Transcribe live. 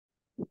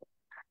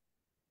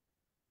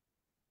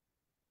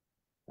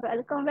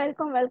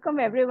Welcome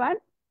everyone.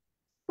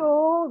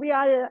 So we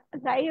are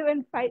live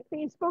in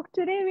Facebook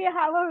today. We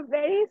have a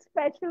very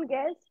special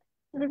guest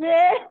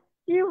where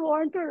you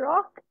want to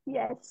rock.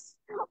 Yes,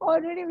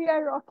 already we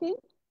are rocking.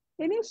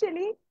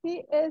 Initially,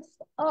 he is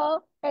a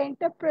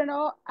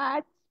entrepreneur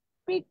at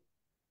Peak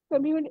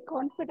Community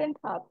Confident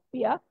Hub.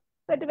 Yeah,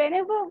 but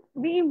whenever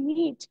we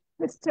meet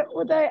Mr.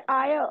 Uday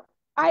Iyer,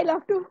 I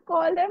love to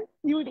call him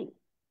UD.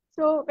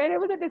 So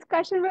whenever the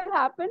discussion will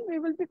happen, we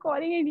will be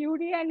calling in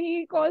UD and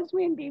he calls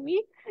me in DV.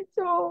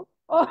 So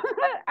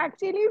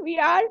actually, we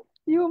are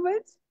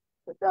humans.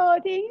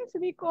 The things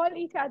we call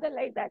each other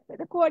like that.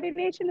 The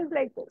coordination is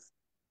like this.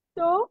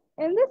 So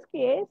in this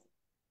case,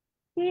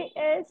 he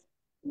is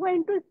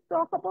going to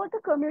talk about the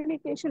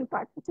communication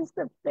part, which is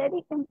the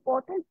very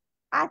important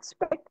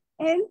aspect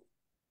in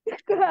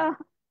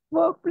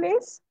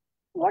workplace,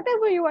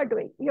 whatever you are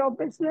doing, your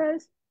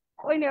business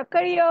or in your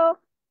career,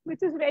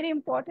 which is very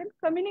important.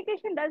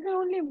 Communication doesn't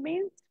only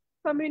mean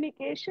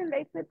communication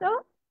like with a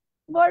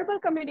verbal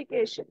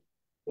communication.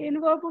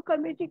 In verbal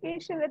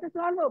communication, that is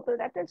non-verbal.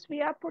 That is,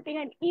 we are putting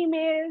an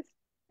emails,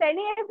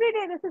 sending every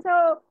day. This is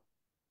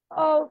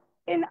a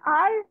in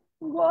our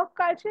work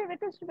culture,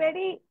 it is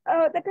very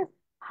that is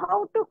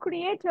how to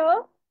create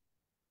a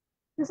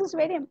this is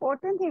very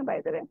important thing, by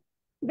the way.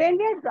 When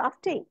we are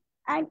drafting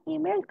an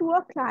email to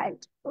a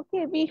client,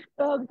 okay, we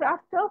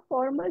draft the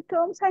formal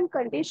terms and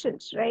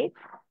conditions, right?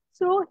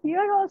 So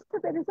here also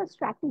there is a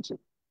strategy.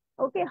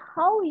 Okay,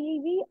 how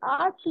we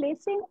are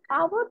placing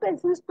our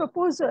business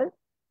proposal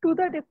to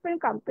the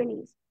different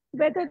companies,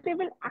 whether they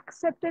will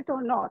accept it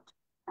or not,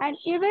 and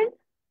even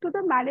to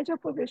the manager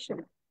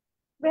position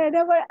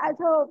wherever as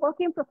a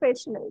working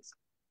professionals.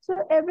 So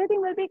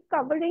everything will be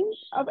covering,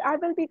 I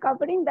will be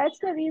covering. That's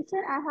the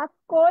reason I have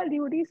called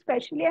Yuri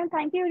specially. And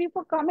thank you, Yuri,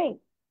 for coming.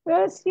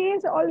 Because she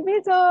is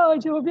always a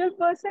jovial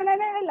person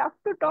and I love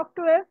to talk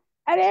to her.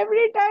 And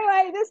every time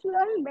I just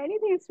learn many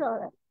things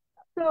from her.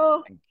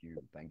 So, Thank you.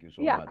 Thank you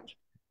so yeah, much.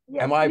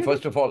 yes, Yuri,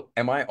 First of all,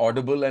 am I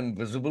audible and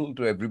visible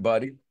to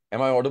everybody?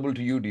 Am I audible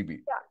to you,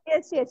 DB?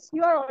 yeah, yes,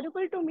 you are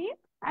audible to me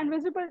and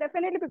visible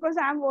definitely because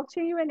I'm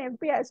watching you in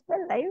MP as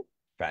well live.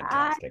 And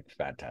Fantastic.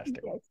 Fantastic.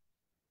 yes.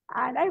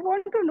 And I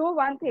want to know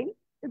one thing.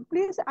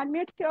 Please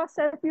unmute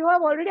yourself. You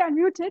have already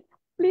unmuted.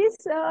 Please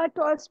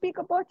speak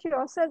about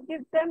yourself.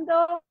 Give them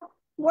the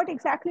what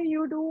exactly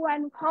you do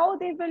and how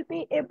they will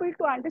be able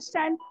to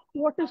understand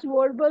what is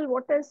verbal,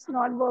 what is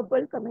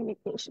non-verbal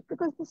communication.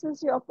 Because this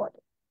is your part.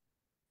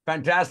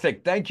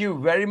 Fantastic. Thank you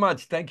very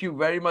much. Thank you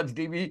very much,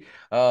 DB.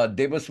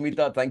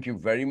 Debasmita, thank you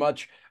very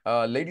much.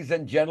 Ladies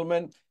and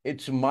gentlemen,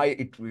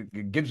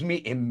 it gives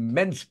me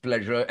immense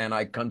pleasure and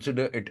I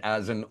consider it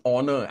as an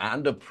honor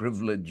and a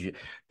privilege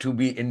to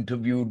be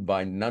interviewed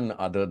by none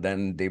other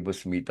than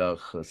Debasmita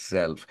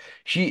herself.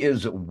 She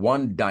is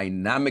one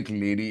dynamic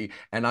lady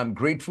and I'm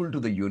grateful to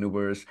the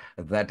universe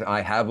that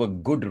I have a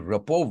good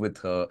rapport with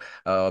her.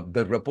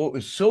 The rapport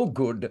is so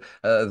good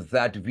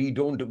that we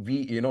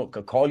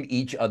call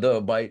each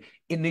other by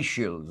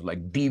initials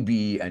like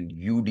DB and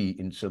UD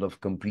instead of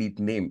complete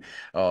name.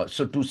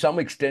 So to some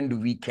extent,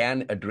 we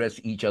can address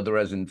each other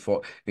as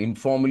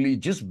informally,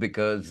 just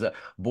because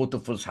both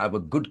of us have a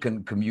good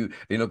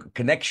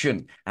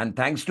connection. And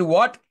thanks to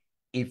what?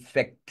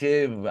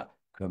 Effective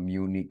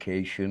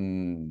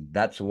communication.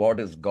 That's what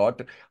has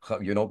got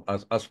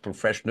us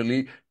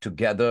professionally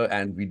together,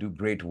 and we do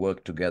great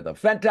work together.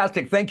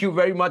 Fantastic. Thank you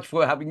very much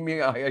for having me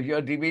here,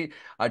 DB.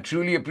 I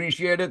truly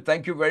appreciate it.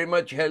 Thank you very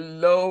much.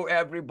 Hello,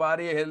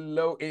 everybody.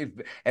 Hello,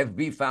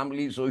 FB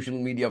family, social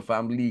media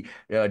family,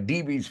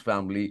 DB's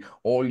family.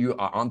 All you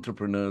are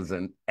entrepreneurs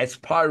and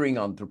aspiring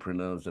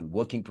entrepreneurs and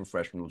working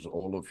professionals,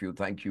 all of you.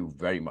 Thank you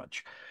very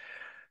much.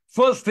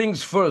 First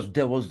things first,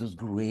 there was this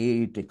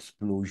great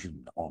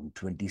explosion on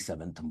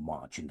 27th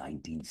March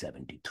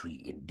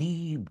 1973 in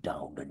deep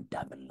down in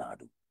Tamil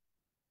Nadu.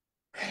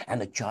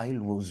 And a child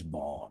was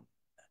born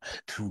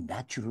through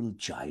natural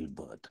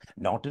childbirth,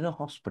 not in a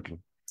hospital.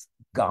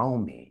 गांव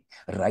में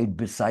right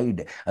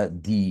beside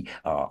दी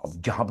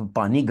जहां पर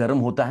पानी गर्म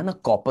होता है ना,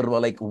 copper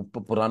वाला एक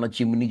पुराना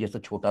चिमनी जैसा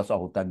छोटा सा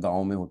होता है,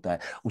 गांव में होता है,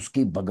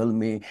 उसके बगल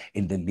में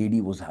in the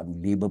lady was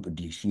having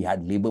labour, she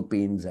had labour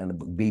pains and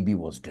baby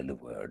was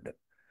delivered.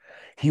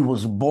 He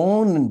was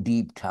born in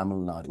deep Tamil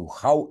Nadu.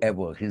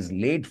 However, his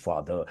late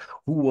father,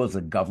 who was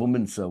a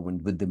government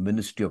servant with the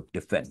Ministry of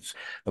Defense,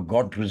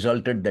 got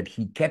resulted that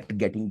he kept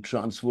getting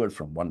transferred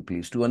from one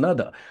place to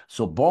another.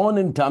 So born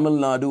in Tamil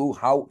Nadu,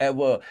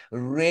 however,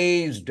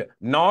 raised,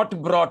 not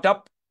brought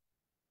up.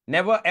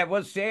 Never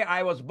ever say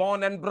I was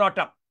born and brought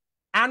up.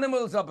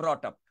 Animals are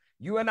brought up.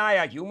 You and I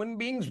are human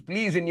beings.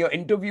 Please, in your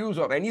interviews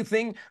or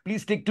anything,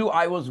 please stick to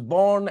I was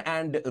born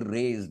and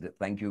raised.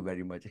 Thank you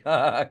very much.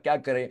 क्या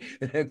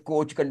करें,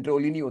 coach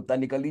control ही नहीं होता,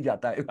 निकल ही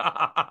जाता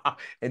है.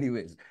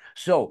 Anyways,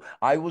 so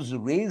I was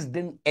raised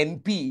in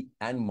MP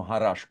and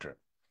Maharashtra.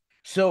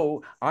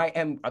 So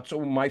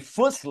my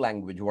first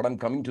language, what I'm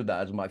coming to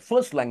that is my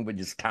first language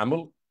is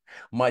Tamil.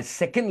 My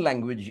second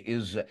language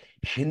is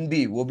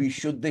Hindi. वो भी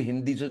शुद्ध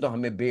हिंदी से तो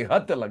हमें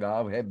बेहद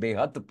लगाव है,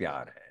 बेहद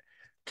प्यार है.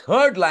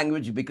 Third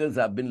language, because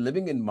I've been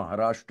living in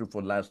Maharashtra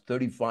for the last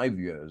 35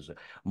 years,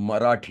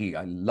 Marathi.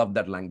 I love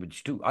that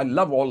language too. I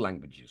love all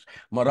languages.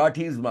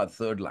 Marathi is my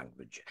third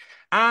language.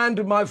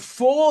 And my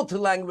fourth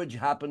language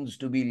happens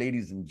to be,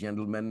 ladies and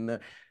gentlemen,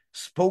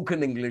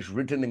 spoken English,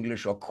 written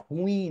English, or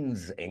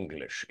Queen's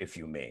English, if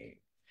you may.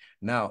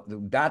 Now,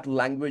 that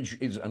language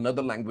is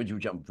another language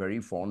which I'm very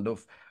fond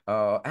of.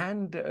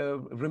 And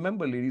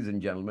remember, ladies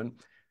and gentlemen,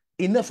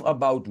 enough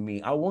about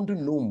me. I want to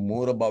know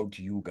more about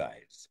you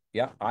guys.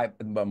 Yeah,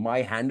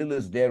 my handle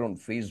is there on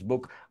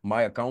Facebook.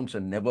 My accounts are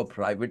never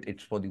private.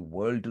 It's for the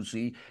world to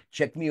see.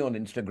 Check me on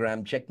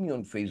Instagram. Check me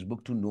on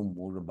Facebook to know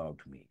more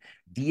about me.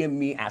 DM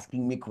me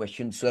asking me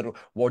questions, sir.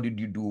 What did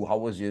you do? How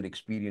was your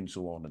experience?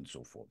 So on and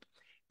so forth.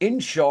 In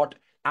short,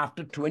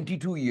 after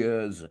 22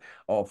 years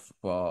of,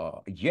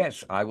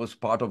 yes, I was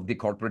part of the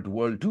corporate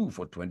world too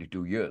for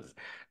 22 years.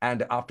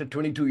 And after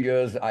 22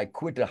 years, I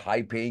quit a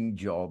high paying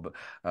job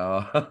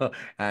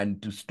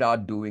and to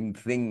start doing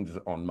things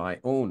on my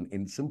own,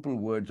 in simple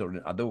words or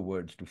in other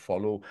words, to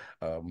follow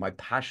my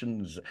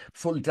passions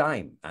full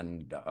time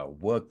and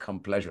work come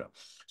pleasure.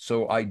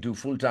 So I do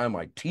full time,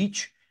 I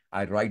teach.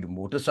 I ride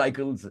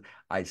motorcycles,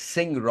 I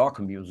sing rock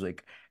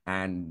music,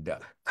 and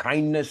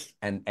kindness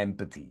and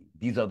empathy.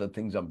 These are the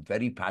things I'm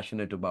very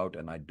passionate about,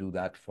 and I do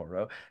that for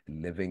a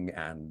living.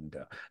 And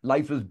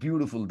life is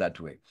beautiful that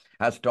way.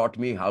 Has taught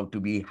me how to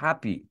be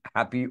happy.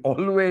 Happy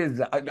always.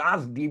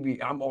 Ask DB,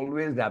 I'm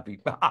always happy.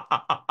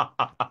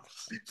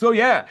 So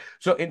yeah,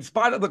 so in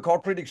spite of the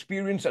corporate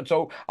experience, and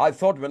so I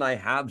thought when I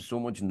have so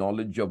much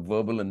knowledge of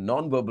verbal and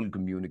non-verbal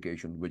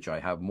communication, which I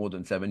have more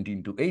than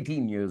 17 to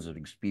 18 years of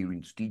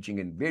experience teaching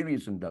in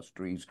various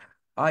industries,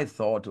 I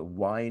thought,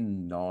 why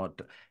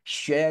not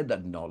share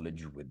that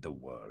knowledge with the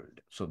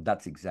world? So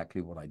that's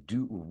exactly what I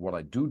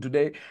do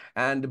today.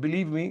 And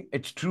believe me,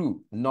 it's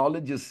true.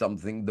 Knowledge is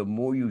something, the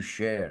more you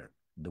share,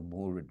 the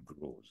more it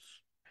grows.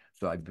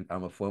 So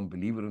I'm a firm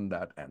believer in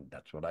that, and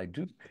that's what I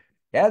do.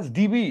 Yes,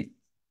 DB,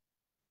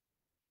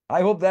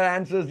 I hope that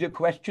answers your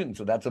question.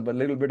 So that's a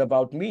little bit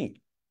about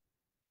me.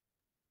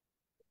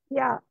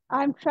 Yeah,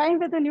 I'm trying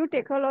with the new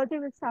technology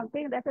with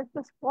something that is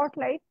the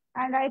spotlight,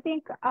 and I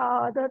think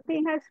the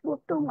thing has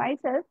moved to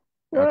myself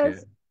Okay.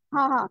 because,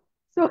 haha.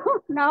 So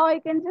now I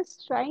can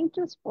just trying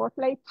to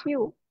spotlight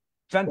you.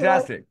 So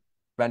Fantastic. yeah,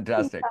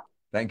 Fantastic.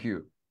 Thank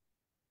you.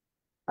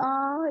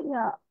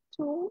 yeah.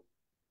 So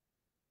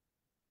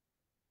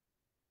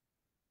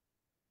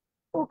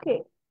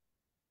okay,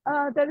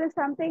 there is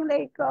something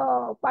like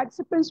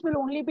participants will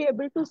only be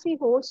able to see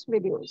host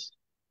videos.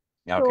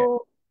 Okay.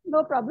 So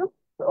no problem.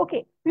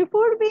 Okay,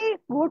 before we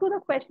go to the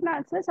question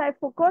answers, I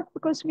forgot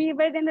because we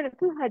were in a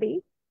little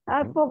hurry.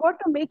 I Mhm, forgot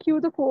to make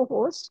you the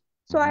co-host.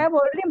 So I mhm. have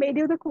already made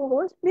you the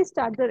co-host. Please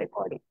start the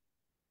recording.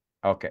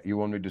 Okay. You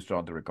want me to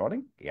start the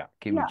recording? Yeah.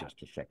 Give me Yeah,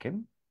 just a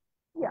second.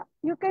 yeah.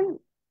 You can.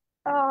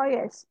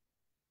 Yes.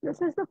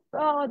 This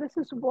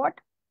is what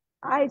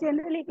I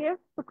generally give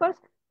because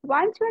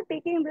once you are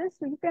taking this,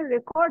 you can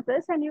record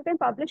this and you can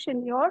publish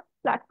in your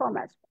platform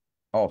as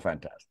Oh,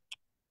 fantastic.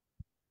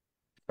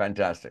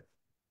 Fantastic.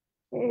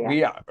 well. Yeah,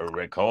 We are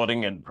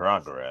recording in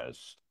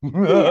progress.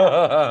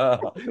 yeah,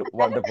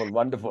 Wonderful,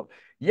 wonderful.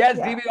 Yes,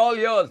 yeah. DB, all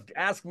yours.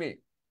 Ask me.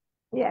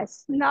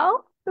 Yes.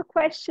 Now the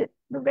question,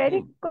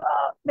 Mm,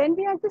 when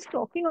we are just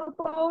talking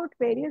about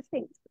various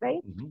things,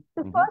 right? mhm,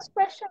 The mhm, first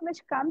question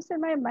which comes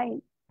in my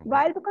mind, mhm.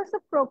 while because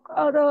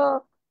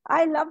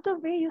I love the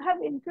way you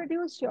have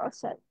introduced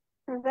yourself,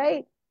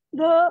 right?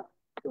 The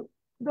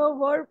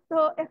the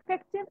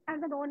effective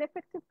and the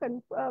non-effective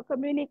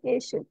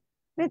communication,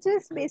 which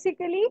is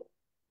basically,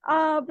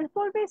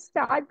 before we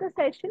start the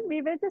session,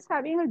 we were just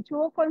having a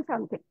joke on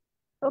something.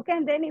 Okay,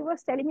 and then he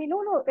was telling me,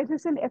 no, no, it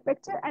is an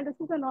effective and this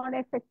is a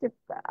non-effective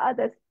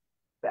others.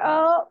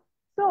 Uh,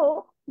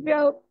 so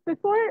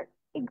before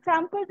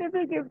example, we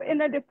will give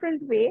in a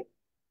different way.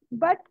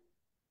 But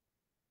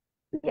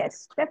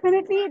yes,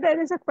 definitely there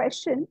is a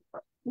question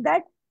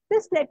that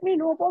just let me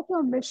know about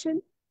your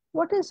mission.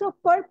 What is your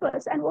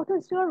purpose and what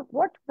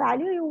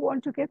value you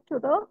want to give to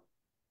the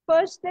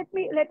first?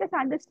 Let us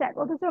understand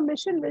what is your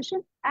mission,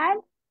 vision,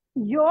 and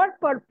your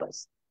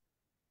purpose.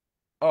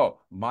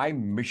 Oh, my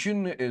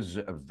mission is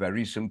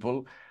very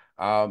simple.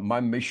 My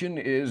mission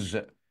is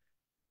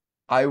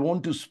I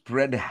want to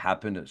spread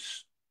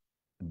happiness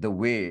the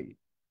way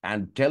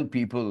and tell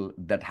people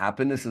that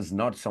happiness is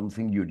not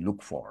something you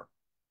look for.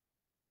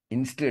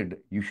 Instead,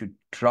 you should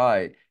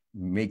try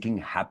making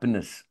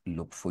happiness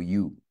look for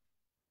you.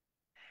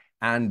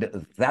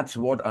 And that's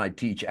what I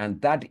teach.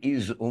 And that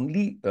is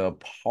only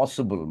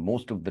possible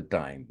most of the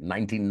time,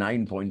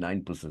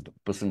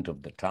 99.9%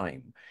 of the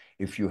time,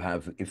 if you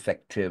have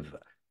effective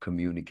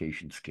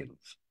communication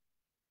skills.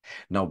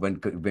 Now,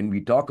 when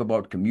we talk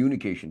about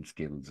communication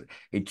skills,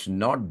 it's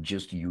not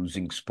just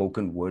using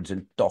spoken words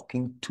and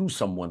talking to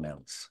someone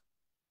else.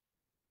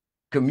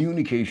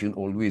 Communication,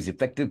 always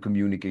effective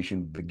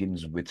communication,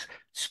 begins with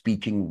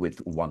speaking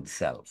with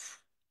oneself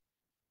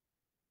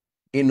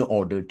in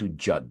order to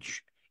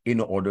judge, in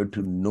order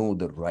to know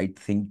the right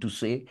thing to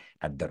say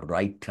at the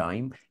right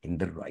time in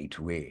the right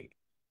way.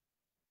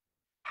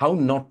 how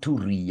not to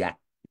react,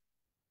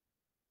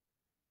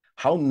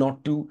 how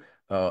not to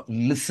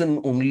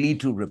listen only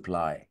to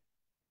reply,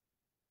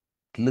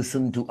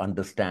 listen to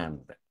understand,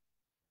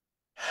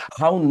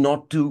 how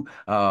not to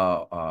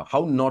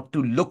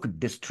look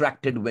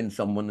distracted when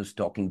someone is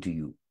talking to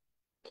you.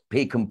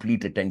 Pay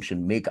complete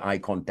attention, make eye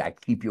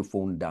contact, keep your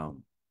phone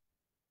down.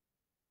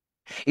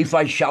 If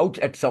I shout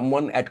at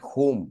someone at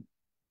home,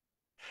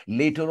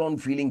 later on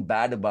feeling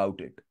bad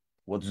about it,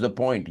 what's the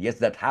point? Yes,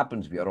 that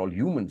happens. We are all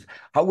humans.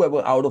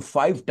 However, out of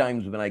 5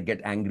 times when I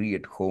get angry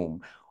at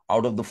home,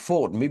 out of the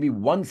 4, maybe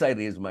once I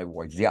raise my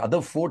voice, the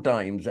other 4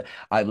 times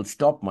I will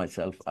stop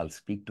myself, I'll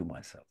speak to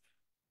myself.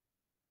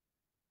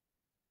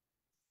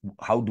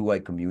 How do I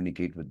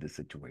communicate with this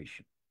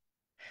situation?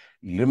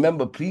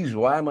 Remember, please,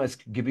 why am I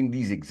giving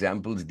these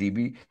examples,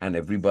 DB, and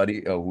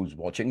everybody who's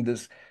watching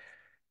this?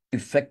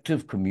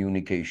 Effective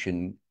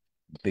communication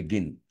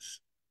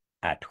begins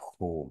at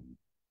home.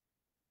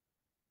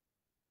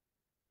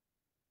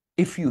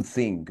 If you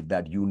think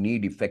that you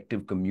need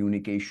effective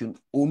communication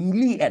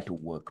only at a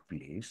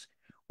workplace,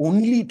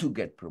 only to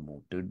get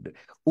promoted,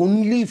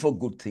 only for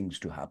good things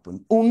to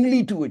happen,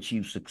 only to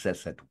achieve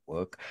success at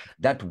work,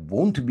 that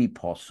won't be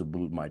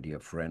possible, my dear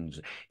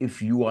friends,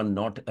 if you are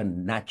not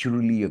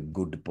naturally a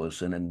good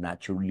person and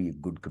naturally a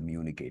good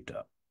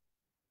communicator.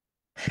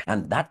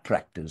 And that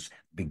practice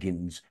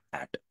begins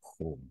at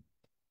home.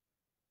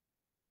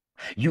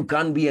 You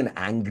can't be an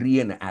angry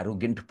and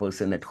arrogant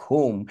person at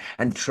home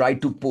and try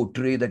to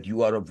portray that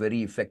you are a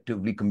very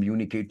effectively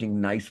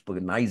communicating nice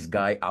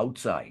guy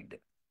outside.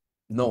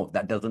 No,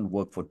 that doesn't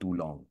work for too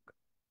long.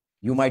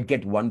 You might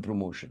get one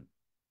promotion,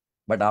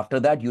 but after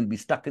that, you'll be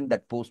stuck in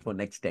that post for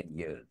next 10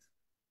 years.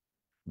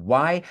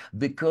 Why?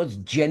 Because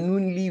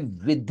genuinely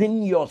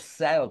within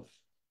yourself,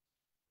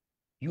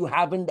 you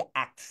haven't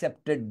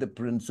accepted the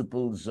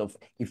principles of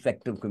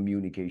effective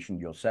communication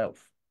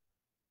yourself.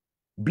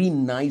 Be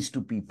nice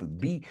to people.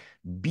 Be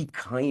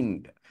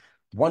kind.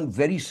 One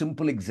very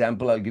simple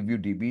example I'll give you,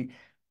 DB.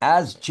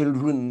 As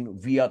children,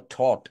 we are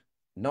taught,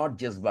 not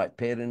just by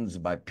parents,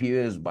 by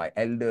peers, by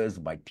elders,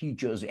 by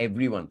teachers,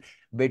 everyone.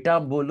 Beta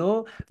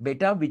bolo,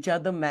 beta, which are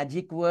the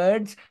magic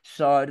words?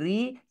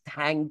 Sorry,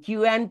 thank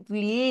you, and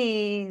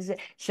please.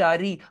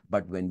 Sorry.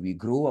 But when we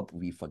grow up,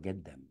 we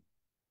forget them.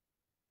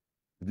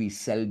 We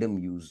seldom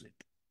use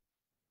it.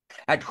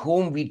 At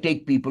home, we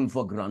take people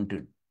for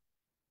granted.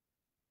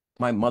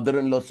 My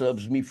mother-in-law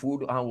serves me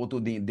food. हाँ वो तो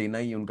देना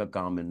ही उनका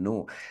काम है.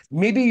 No,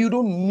 maybe you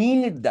don't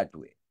mean it that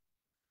way.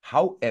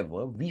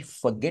 However, we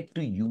forget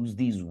to use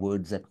these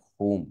words at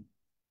home.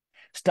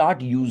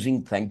 Start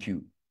using thank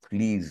you,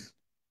 please.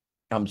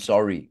 I'm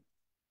sorry.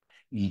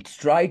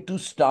 Try to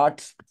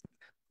start.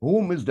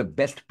 Home is the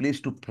best place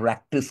to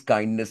practice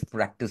kindness,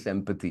 practice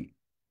empathy.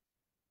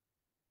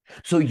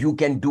 So you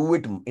can do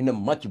it in a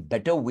much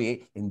better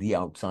way in the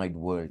outside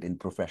world, in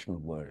professional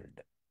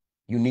world.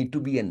 You need to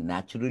be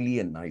naturally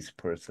a nice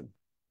person.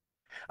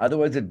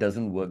 Otherwise, it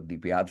doesn't work,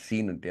 DP. I've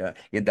seen it. Yeah.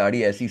 ये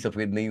दाढ़ी ऐसी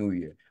सफेद नहीं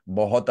हुई है.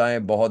 बहुत आए,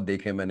 बहुत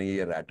देखे मैंने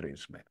ये rat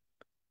race में.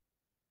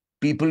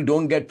 People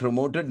don't get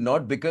promoted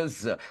not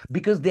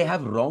because they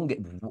have wrong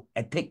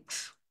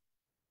ethics.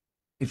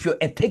 If your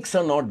ethics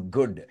are not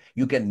good,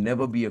 you can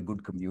never be a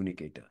good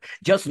communicator.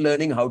 Just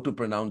learning how to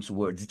pronounce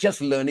words, just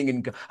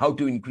learning how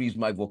to increase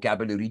my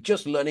vocabulary,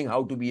 just learning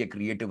how to be a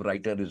creative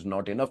writer is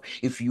not enough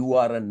if you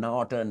are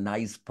not a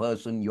nice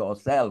person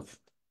yourself.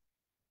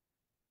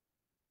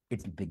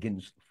 It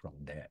begins from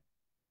there.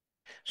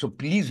 So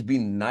please be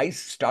nice.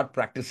 Start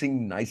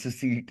practicing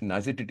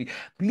nicety.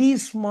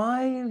 Please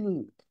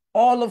smile.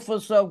 All of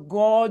us have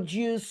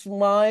gorgeous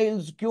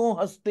smiles. क्यों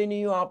हंसते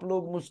नहीं हो आप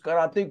लोग?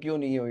 मुस्कुराते क्यों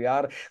नहीं हो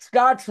यार?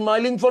 Start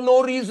smiling for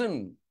no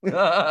reason.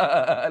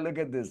 Look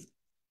at this.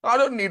 I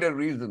don't need a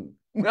reason.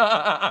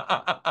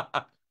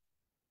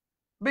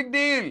 Big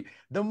deal.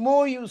 The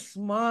more you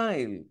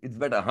smile, it's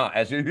better. हाँ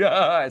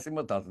ऐसे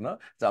मत हंसना,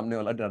 सामने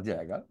वाला डर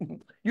जाएगा.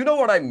 You know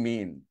what I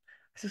mean?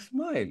 ऐसे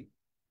smile.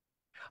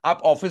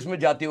 आप ऑफिस में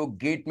जाते हो,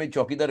 गेट में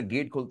चौकीदार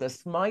गेट खोलता है,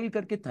 स्माइल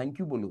करके थैंक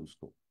यू बोलो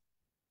उसको.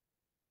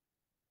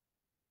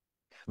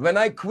 When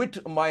I quit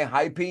my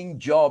high-paying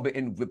job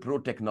in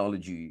Wipro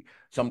Technology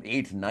some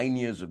 8, 9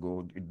 years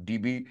ago,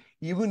 DB,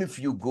 even if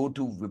you go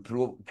to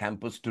Wipro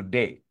campus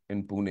today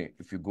in Pune,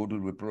 if you go to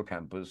Wipro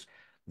campus,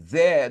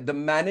 there the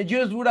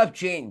managers would have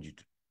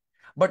changed.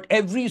 But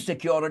every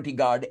security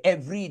guard,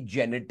 every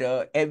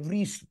janitor,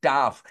 every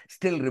staff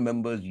still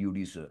remembers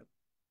UD sir.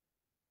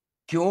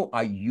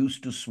 I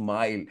used to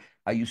smile.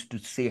 I used to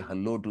say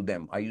hello to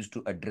them. I used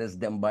to address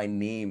them by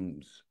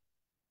names.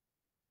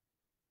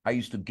 I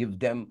used to give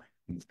them,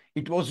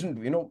 it wasn't,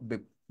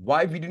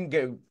 why we didn't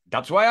get,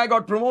 that's why I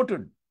got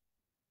promoted.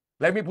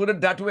 Let me put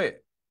it that way.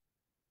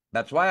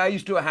 That's why I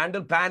used to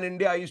handle Pan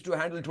India. I used to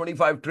handle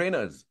 25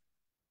 trainers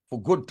for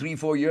good 3,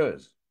 4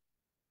 years.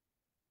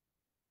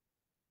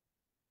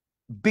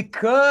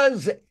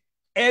 Because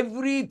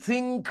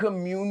everything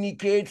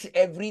communicates,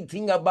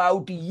 everything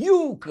about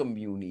you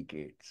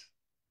communicates.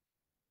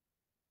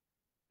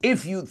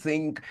 If you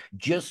think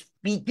just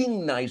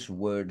speaking nice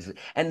words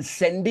and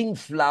sending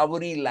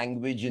flowery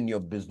language in your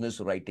business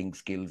writing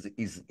skills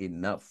is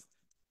enough,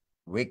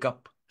 wake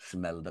up,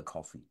 smell the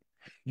coffee.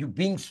 You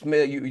being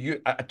smell you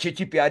अच्छी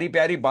अच्छी प्यारी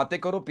प्यारी बातें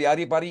करो,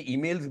 प्यारी प्यारी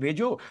emails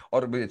भेजो,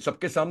 और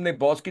सबके सामने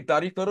बॉस की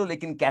तारीफ करो,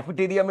 लेकिन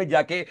कैफेटेरिया में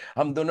जाके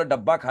हम दोनों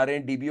डब्बा खा रहे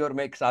हैं, डीबी और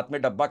मैं एक साथ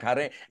में डब्बा खा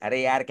रहे हैं,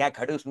 अरे यार क्या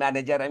खड़ूस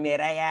मैनेजर है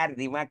मेरा यार,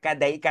 दिमाग का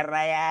दही कर रहा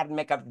है यार,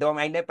 मैं कब 2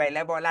 महीने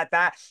पहले बोला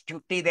था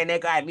छुट्टी देने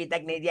को, अभी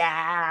तक नहीं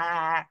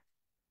दिया।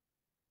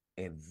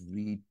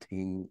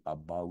 Everything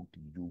about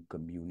you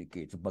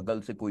communicates.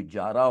 बगल से कोई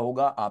जा रहा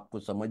होगा, आपको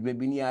समझ में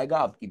भी नहीं आएगा,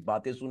 आपकी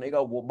बातें सुनेगा,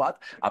 वो बात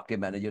आपके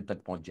मैनेजर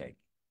तक पहुंच जाएगी।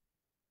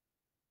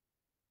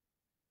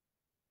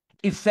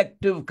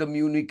 Effective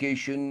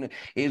communication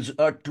is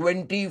a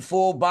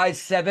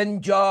 24/7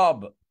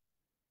 job.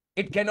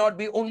 It cannot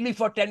be only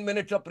for 10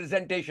 minutes of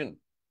presentation.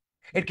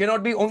 It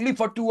cannot be only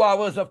for 2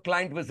 hours of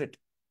client visit.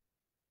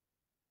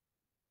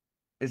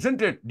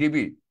 Isn't it,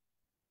 DB?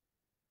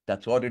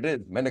 That's what it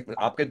is. मैंने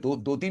आपके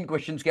दो तीन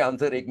क्वेश्चंस के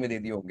answer एक में दे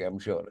दिए होंगे, I'm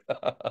sure.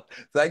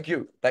 Thank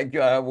you. Thank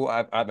you.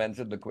 I've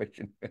answered the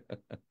question.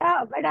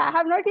 Yeah, but I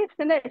have not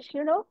yet finished,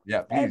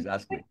 Yeah, please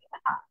ask me.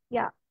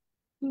 Yeah,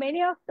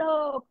 many of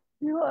the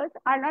viewers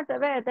are not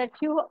aware that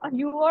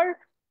your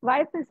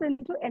wife is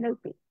into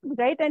NLP,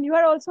 right? And you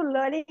are also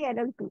learning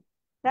NLP.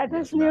 That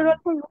is Yes, ma'am.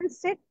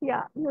 neuro-linguistic,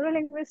 yeah,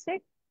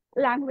 neuro-linguistic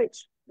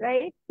language,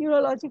 right?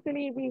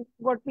 Neurologically,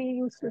 what we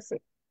used to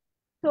say.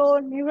 So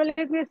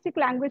neuro-linguistic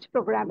language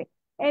programming.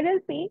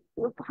 NLP,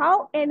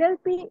 how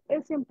NLP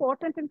is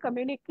important in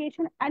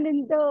communication and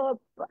in the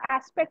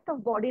aspect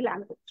of body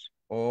language.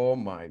 Oh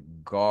my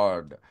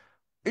God.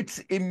 It's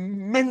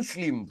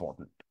immensely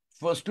important.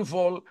 First of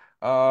all,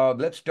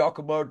 let's talk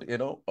about,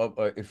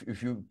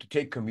 if you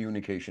take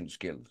communication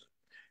skills,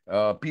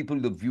 people,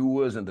 the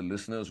viewers and the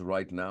listeners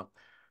right now,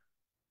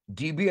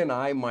 DB and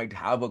I might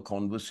have a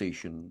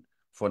conversation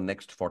for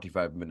next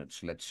 45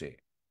 minutes, let's say.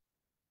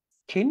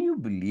 Can you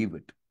believe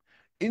it?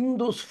 In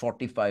those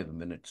 45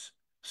 minutes,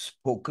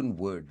 spoken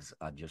words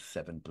are just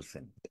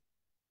 7%.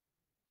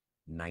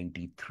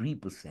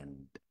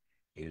 93%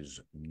 is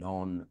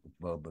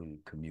non-verbal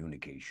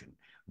communication,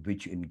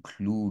 which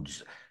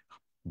includes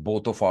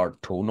both of our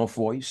tone of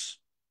voice,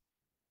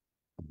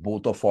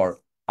 both of our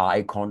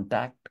eye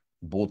contact,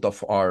 both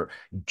of our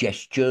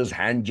gestures,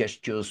 hand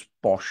gestures,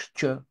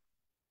 posture,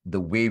 the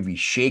way we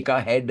shake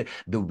our head,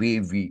 the way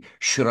we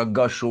shrug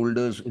our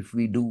shoulders if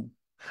we do,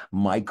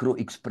 micro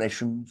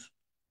expressions.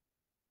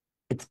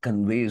 It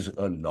conveys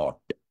a lot.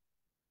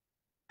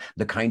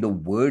 The kind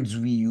of words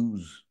we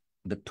use,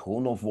 the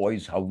tone of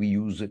voice, how we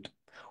use it,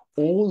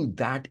 all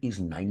that is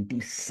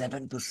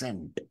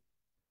 97%,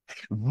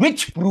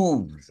 which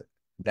proves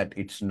that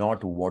it's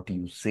not what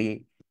you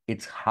say,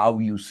 it's how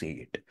you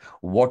say it.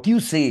 What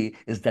you say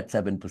is that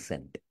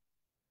 7%.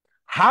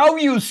 How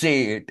you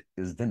say it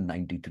is the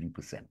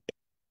 93%.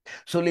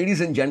 So,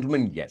 ladies and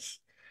gentlemen, yes,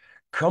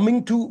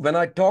 coming to when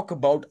I talk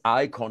about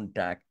eye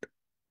contact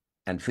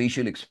and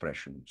facial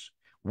expressions,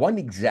 one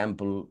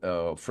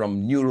example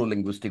from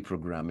neuro-linguistic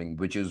programming,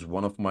 which is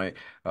one of my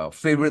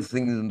favorite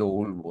things in the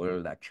whole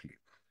world, actually.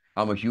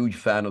 I'm a huge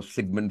fan of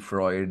Sigmund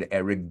Freud,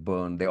 Eric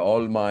Berne. They're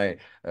all my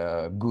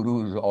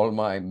gurus, all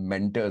my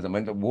mentors. I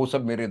mean, वो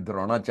सब मेरे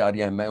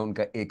द्रोणाचार्य हैं, मैं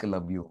उनका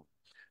एकलव्य हूँ.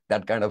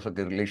 That kind of a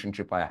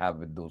relationship I have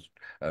with those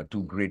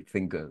two great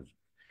thinkers.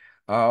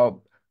 Uh,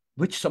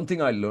 which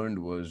something I learned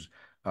was,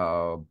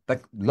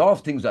 like a lot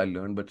of things I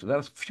learned, but there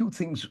are a few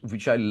things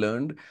which I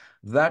learned,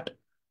 that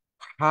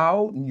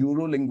how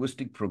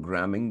neuro-linguistic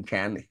programming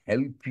can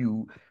help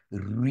you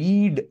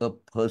read a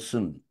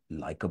person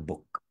like a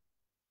book.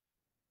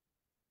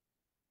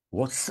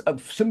 What's a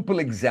simple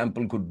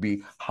example could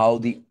be how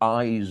the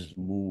eyes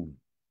move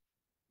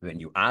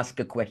when you ask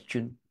a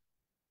question,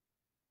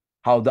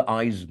 how the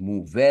eyes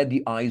move, where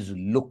the eyes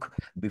look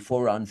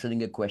before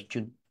answering a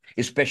question,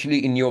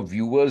 especially in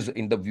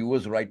the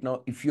viewers right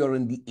now, if you're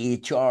in the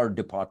HR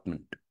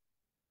department.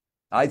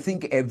 I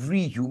think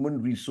every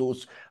human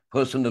resource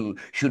personnel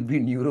should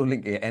be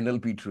Neuralink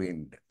NLP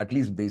trained, at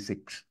least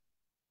basics.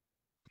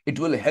 It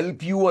will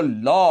help you a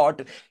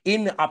lot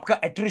in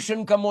आपका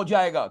attrition कम हो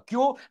जाएगा.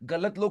 क्यों?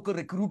 गलत लोग को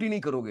recruit ही नहीं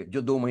करोगे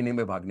जो 2 महीने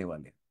में भागने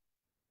वाले.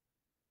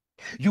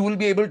 You will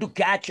be able to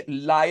catch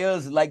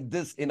liars like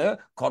this in a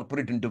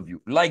corporate interview.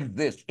 Like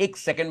this. 1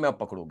 second में आप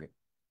पकड़ोगे.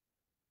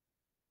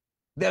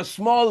 There are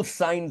small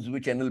signs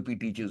which NLP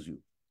teaches you.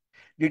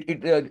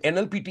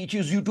 NLP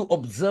teaches you to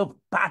observe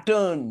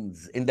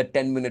patterns in the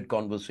 10-minute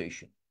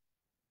conversation.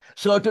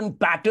 Certain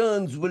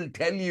patterns will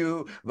tell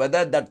you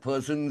whether that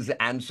person's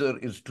answer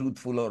is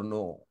truthful or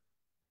no.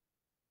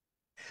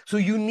 So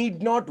you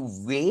need not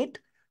wait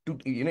to,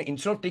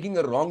 instead of taking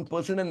a wrong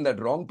person and that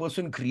wrong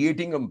person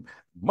creating a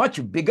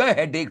much bigger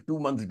headache 2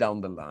 months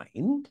down the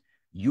line,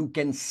 you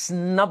can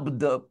snub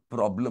the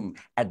problem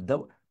at the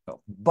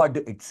bud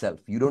itself.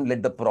 You don't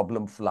let the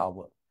problem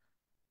flower.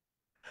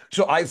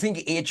 So I think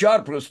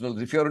HR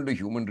personals, if you're into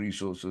human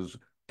resources,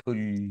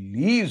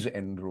 please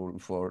enroll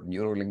for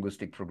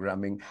neuro-linguistic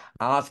programming.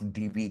 Ask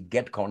DB,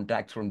 get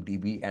contacts from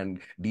DB,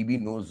 and DB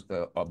knows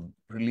a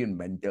brilliant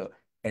mentor.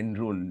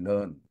 Enroll,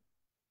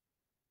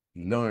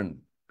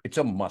 learn. It's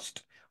a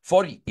must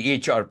for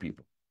HR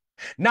people.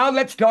 Now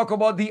let's talk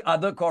about the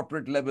other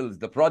corporate levels,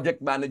 the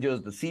project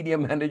managers, the senior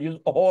managers.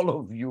 All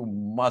of you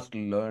must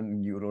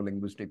learn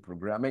neuro-linguistic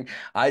programming.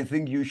 I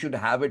think you should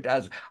have it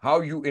as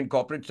how you in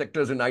corporate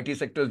sectors, in IT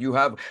sectors, you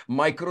have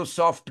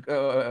Microsoft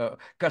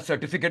का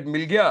certificate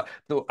मिल गया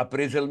तो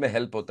appraisal में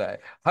help होता है.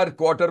 हर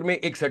quarter में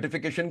एक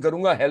certification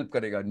करूंगा, help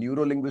करेगा.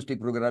 न्यूरो लिंग्विस्टिक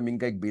प्रोग्रामिंग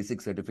का एक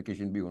बेसिक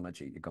सर्टिफिकेशन भी होना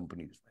चाहिए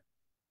कंपनीज में,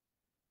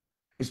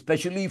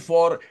 especially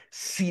for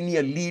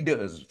senior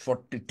leaders, for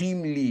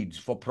team leads,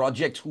 for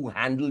projects who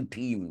handle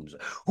teams,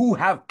 who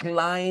have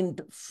client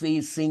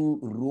facing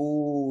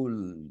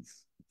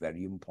roles.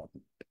 Very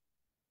important.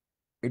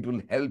 It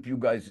will help you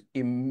guys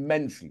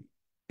immensely,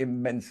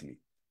 immensely.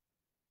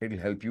 It'll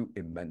help you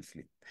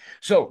immensely.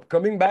 So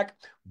coming back,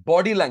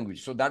 body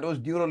language. So that was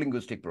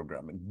neuro-linguistic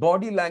programming.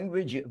 Body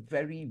language,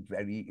 very,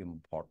 very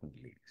important,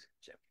 ladies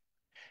and gentlemen.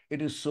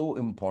 It is so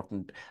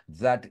important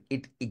that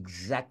it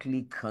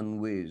exactly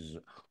conveys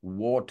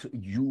what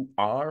you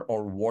are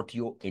or what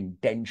your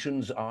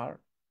intentions are,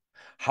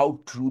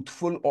 how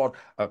truthful or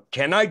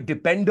can I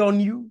depend on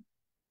you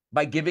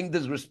by giving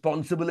this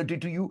responsibility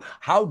to you,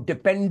 how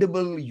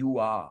dependable you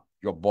are.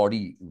 Your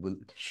body will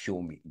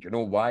show me. You know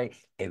why?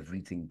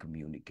 Everything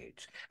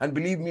communicates. And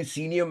believe me,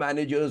 senior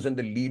managers and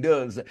the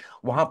leaders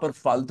वहां पर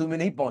फालतू में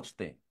नहीं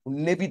पहुंचते.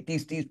 उनने भी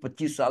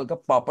 30-25 साल का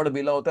पापड़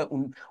बेला होता है.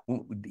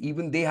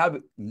 Even they have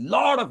a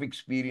lot of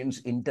experience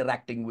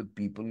interacting with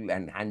people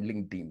and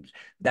handling teams.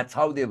 That's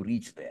how they've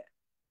reached there.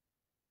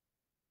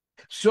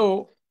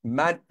 So,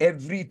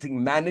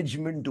 everything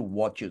management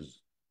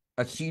watches.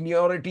 A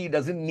seniority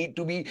doesn't need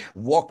to be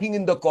walking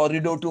in the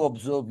corridor to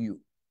observe you.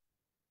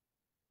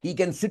 He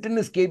can sit in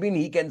his cabin,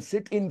 he can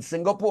sit in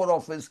Singapore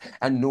office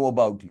and know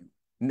about you.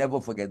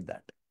 Never forget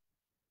that.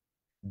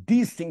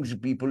 These things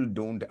people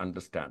don't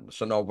understand.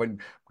 So now when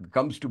it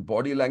comes to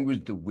body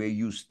language, the way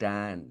you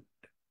stand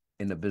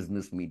in a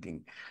business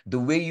meeting, the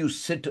way you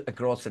sit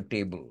across a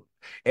table,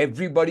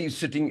 everybody is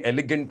sitting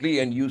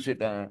elegantly and you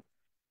sit,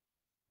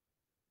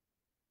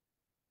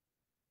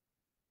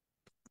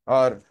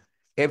 or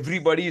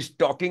everybody is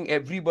talking,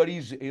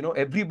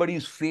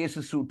 everybody's face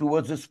is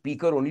towards the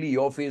speaker, only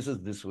your face is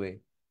this way,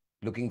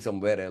 looking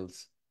somewhere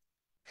else.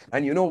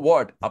 And you know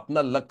what?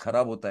 अपना luck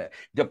खराब होता है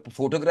जब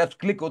photographs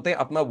click होते हैं.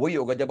 अपना वही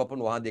होगा जब अपन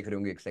वहां देख रहे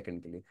होंगे एक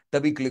सेकंड के लिए,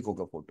 तभी क्लिक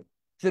होगा फोटो.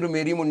 सिर्फ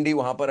मेरी मुंडी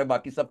वहां पर है,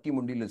 बाकी सबकी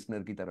मुंडी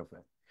लिसनर की तरफ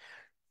है.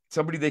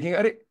 सबड़ी देखेंगे,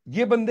 अरे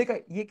ये बंदे का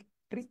ये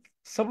ट्रिक.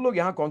 सब लोग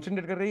यहाँ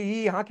कॉन्सेंट्रेट कर रहे हैं,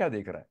 ये यहाँ क्या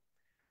देख रहा है.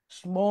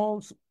 स्मॉल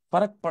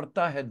फर्क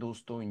पड़ता है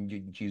दोस्तों,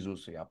 इन चीजों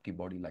से, आपकी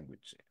बॉडी लैंग्वेज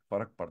से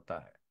फर्क पड़ता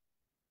है.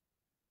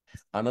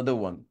 Another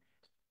one,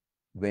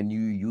 when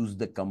you use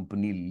the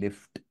company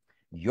lift,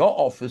 your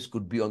office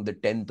could be on the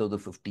 10th or the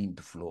 15th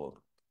floor.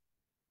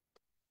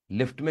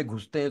 Lift में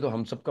घुसते हैं तो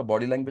हम सबका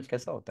बॉडी लैंग्वेज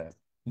कैसा होता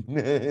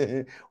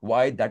है?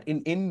 Why that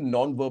in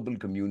non-verbal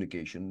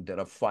communication there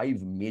are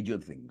 5 major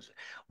things,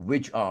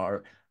 which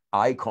are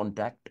eye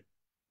contact,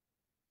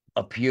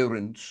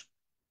 appearance,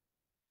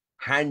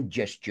 hand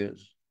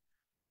gestures,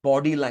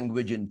 body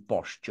language and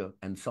posture,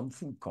 and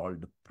something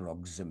called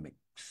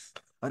proxemics.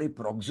 अरे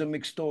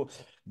proxemics तो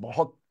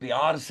बहुत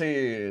प्यार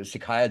से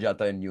सिखाया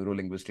जाता है न्यूरो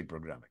लिंग्विस्टिक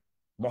प्रोग्रामिंग.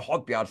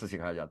 बहुत प्यार से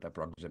सिखाया जाता है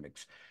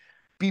proxemics.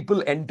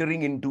 People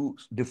entering into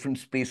different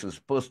spaces,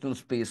 personal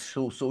space,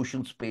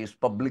 social space,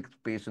 public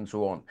space, and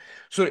so on.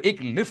 So,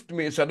 एक lift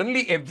में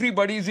suddenly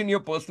everybody is in your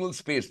personal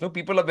space. No,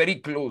 people are very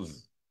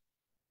close.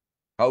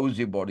 How is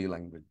your body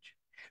language?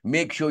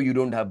 Make sure you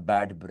don't have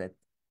bad breath.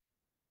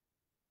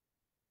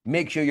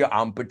 Make sure your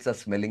armpits are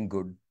smelling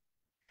good.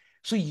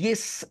 So,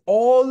 yes,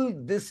 all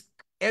this,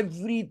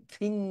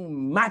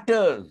 everything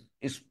matters,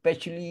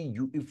 especially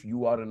if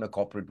you are in a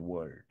corporate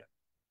world.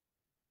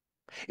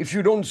 If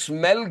you don't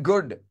smell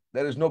good,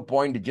 there is no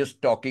point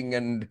just talking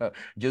and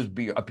just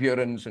be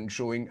appearance and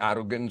showing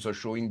arrogance or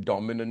showing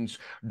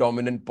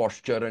dominant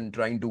posture and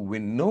trying to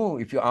win. No,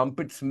 if your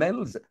armpit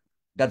smells,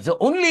 that's the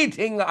only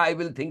thing I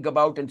will think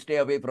about and stay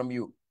away from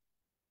you.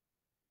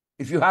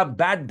 If you have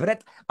bad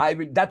breath,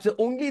 that's the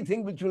only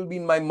thing which will be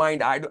in my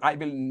mind. I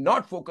will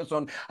not focus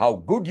on how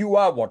good you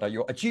are, what are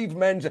your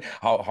achievements,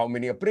 how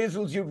many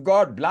appraisals you've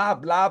got, blah,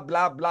 blah,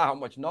 blah, blah, how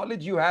much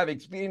knowledge you have,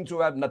 experience you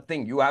have,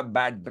 nothing. You have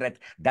bad breath.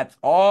 That's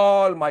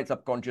all my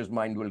subconscious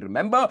mind will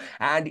remember,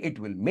 and it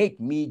will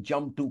make me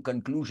jump to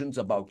conclusions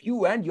about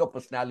you and your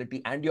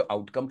personality and your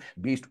outcome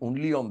based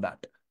only on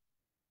that.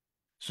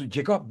 So,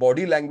 जेका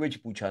body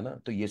language पूछा ना,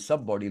 तो ये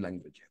सब body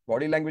language है.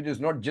 Body language is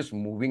not just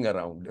moving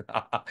around.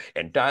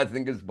 Entire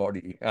thing is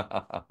body.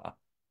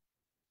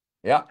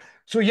 Yeah.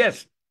 So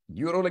yes,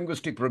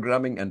 neuro-linguistic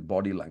programming and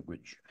body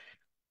language.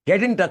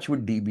 Get in touch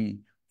with DB.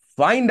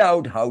 Find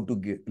out how to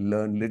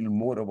learn a little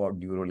more about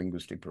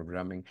neuro-linguistic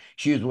programming.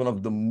 She is one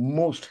of the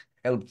most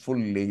helpful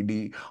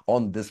lady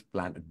on this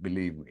planet.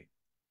 Believe me.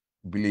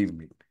 Believe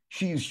me.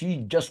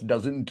 She just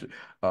doesn't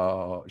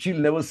she'll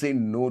never say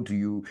no to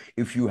you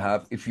if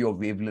your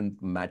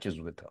wavelength matches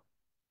with her.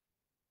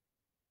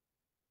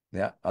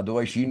 Yeah.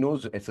 Otherwise, she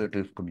knows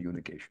assertive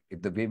communication.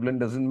 If the wavelength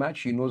doesn't match,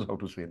 she knows how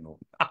to say no.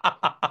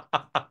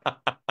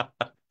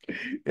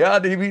 Yeah,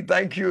 Devi,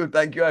 thank you.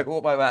 Thank you. I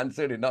hope I've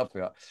answered enough.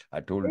 Yeah,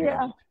 I told you.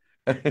 Yeah.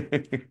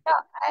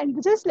 Yeah,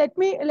 and just let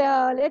me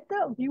let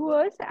the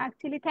viewers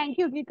actually thank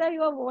you, Geeta.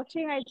 You are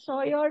watching. I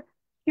saw your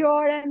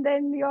sure and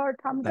then your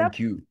thumbs up. Thank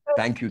you. So,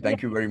 Thank you. yeah.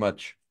 Thank you very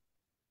much.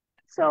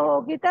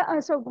 So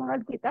Geeta, so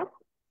not Geeta.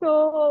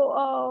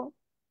 So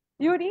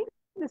Yuri,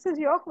 this is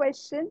your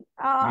question.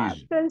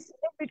 Please. Since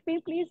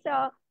between, please,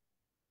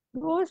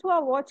 those who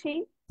are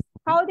watching,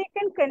 how they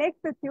can connect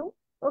with you.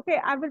 Okay,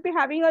 I will be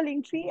having a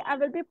link tree. I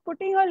will be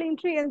putting a link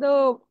tree in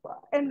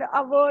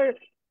our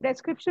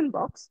description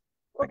box.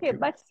 Thank Okay, you.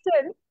 but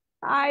still,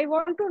 I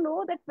want to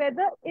know that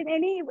whether in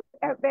any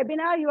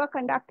webinar you are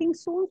conducting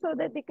soon so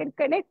that they can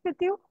connect with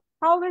you.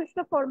 How is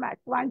the format?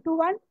 One to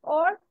one,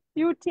 or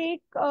you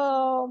take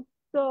the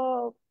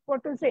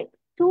what to say?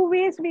 Two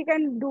ways we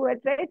can do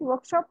it, right?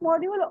 Workshop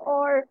module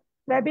or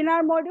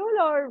webinar module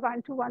or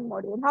one to one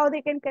module. How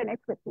they can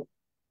connect with you?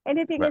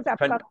 Anything Well, is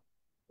upcoming.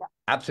 Yeah.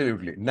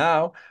 absolutely.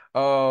 Now,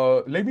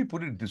 let me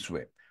put it this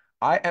way.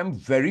 I am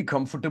very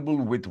comfortable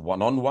with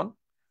one-on-one.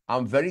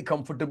 I'm very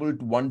comfortable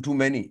to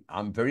one-to-many.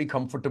 I'm very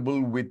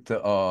comfortable with the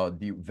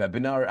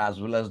webinar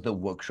as well as the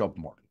workshop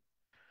model.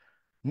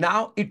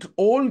 Now, it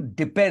all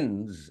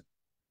depends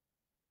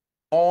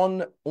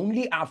on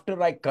only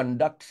after I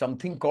conduct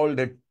something called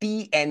a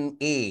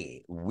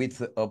TNA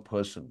with a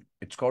person.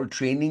 It's called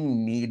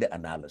training need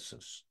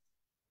analysis.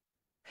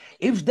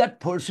 If that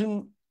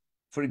person,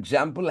 for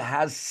example,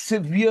 has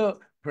severe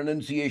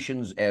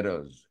pronunciations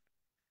errors,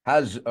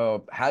 has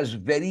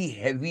very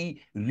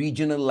heavy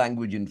regional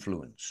language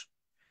influence,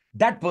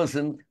 that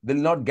person will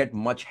not get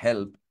much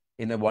help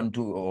in a one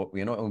to or,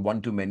 a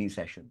one to many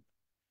session.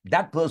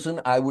 That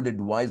person, I would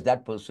advise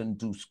that person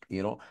to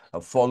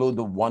follow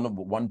the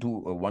one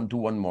to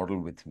one model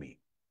with me.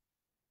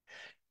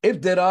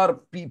 If there are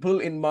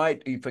people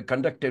if I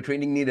conduct a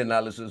training need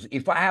analysis,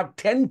 if I have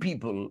 10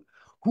 people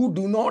who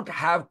do not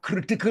have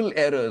critical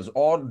errors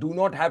or do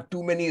not have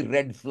too many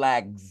red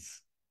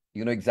flags,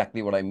 you know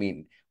exactly what I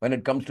mean. When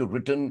it comes to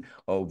written,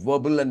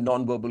 verbal and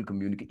non-verbal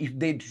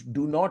communication,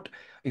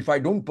 if I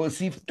don't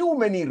perceive too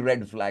many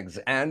red flags,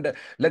 and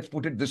let's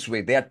put it this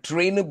way, they are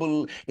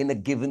trainable in a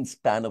given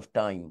span of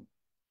time.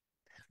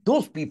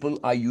 Those people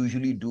I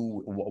usually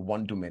do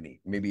one to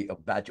many, maybe a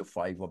batch of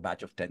 5 or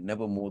batch of 10,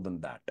 never more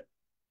than that.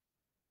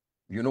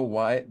 You know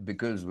why?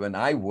 Because when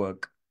I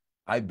work,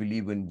 I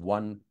believe in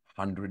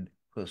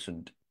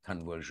 100%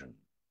 conversion.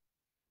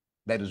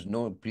 There is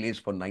no place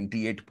for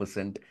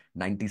 98%,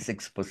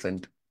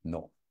 96%.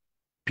 No.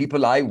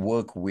 People I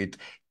work with,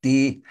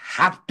 they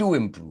have to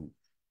improve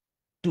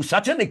to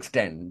such an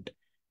extent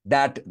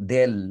that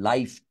their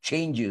life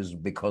changes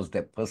because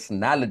their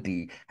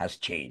personality has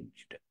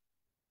changed.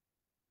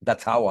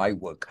 That's how I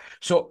work.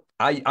 So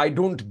I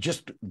don't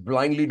just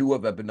blindly do a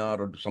webinar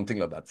or something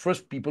like that.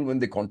 First, people, when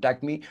they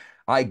contact me,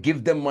 I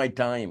give them my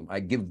time. I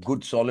give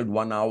good solid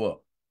 1 hour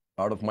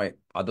out of my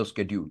other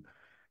schedule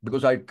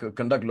because I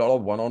conduct a lot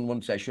of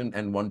one-on-one session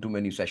and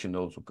one-to-many session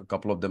also. A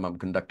couple of them I'm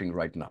conducting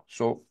right now.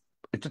 So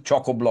it's a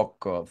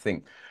choco-block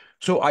thing.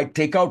 So I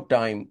take out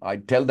time. I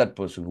tell that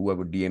person,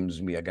 whoever DMs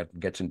me,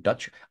 gets in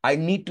touch. I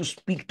need to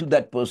speak to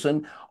that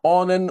person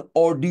on an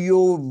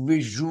audio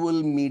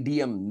visual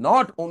medium,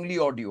 not only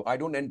audio. I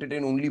don't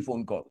entertain only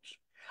phone calls.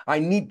 I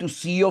need to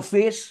see your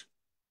face.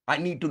 I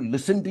need to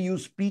listen to you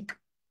speak.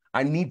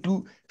 I need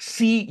to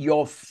see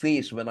your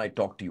face when I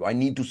talk to you. I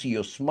need to see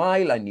your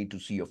smile. I need to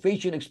see your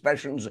facial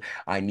expressions.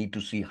 I need to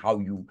see how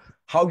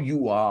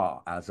you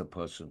are as a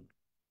person.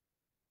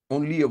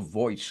 Only a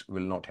voice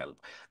will not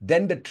help.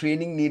 Then the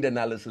training need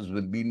analysis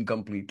will be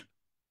incomplete.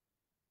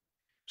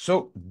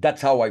 So that's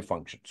how I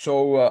function.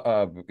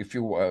 So if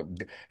you,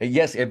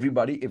 yes,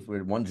 everybody, if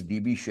once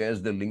DB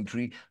shares the link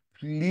tree,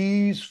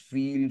 please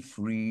feel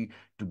free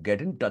to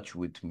get in touch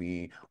with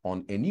me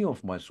on any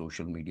of my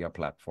social media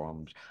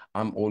platforms.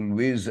 I'm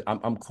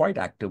quite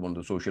active on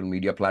the social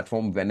media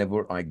platform.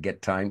 Whenever I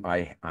get time,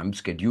 I'm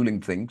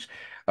scheduling things.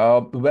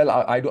 Well,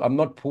 I'm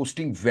not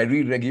posting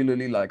very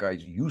regularly like I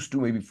used to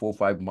maybe 4 or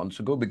 5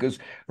 months ago because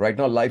right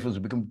now life has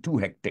become too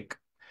hectic.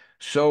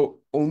 So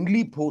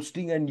only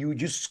posting and you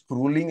just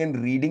scrolling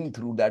and reading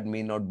through that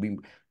may not be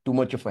too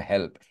much of a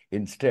help.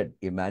 Instead,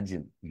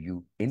 imagine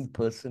you in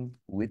person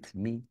with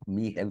me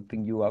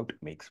helping you out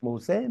makes more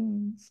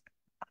sense.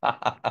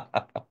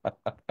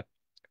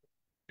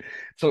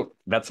 So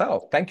that's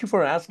how. Thank you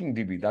for asking,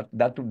 DB.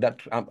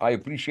 I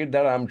appreciate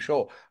that. I'm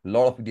sure a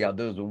lot of the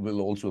others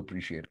will also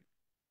appreciate it.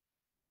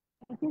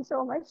 Thank you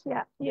so much.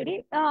 Yeah,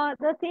 Yuri.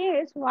 The thing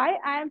is, why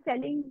I'm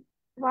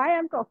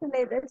talking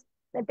like this,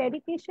 the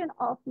dedication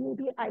of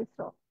Yuri I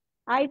saw.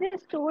 I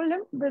just told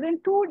him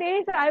within 2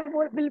 days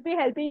will be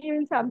helping you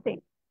in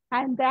something,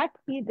 and that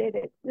he did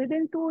it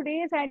within 2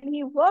 days, and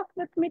he worked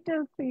with me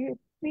till 3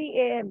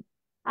 a.m.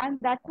 And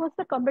that was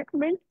the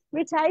commitment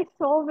which I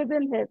saw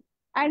within him.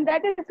 And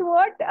that is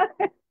what,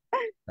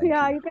 Thank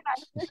yeah, you. you can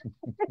understand.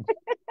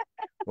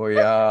 Oh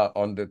yeah,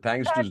 on the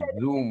thanks to That is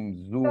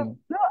Zoom, no, Zoom.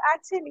 no,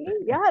 actually,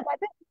 yeah, that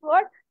is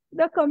what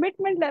the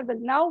commitment level.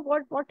 Now,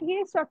 what he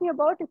is talking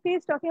about, if he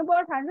is talking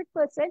about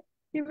 100%,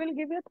 he will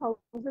give you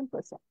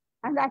 1000%,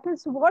 and that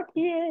is what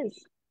he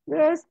is.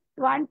 Because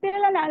until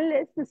and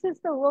unless this is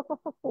the work of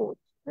a coach,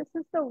 this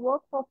is the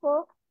work of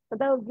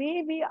the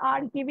way we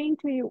are giving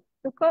to you,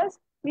 because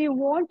we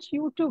want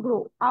you to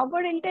grow.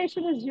 Our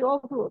intention is your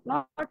growth,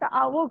 not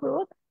our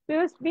growth.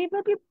 Because we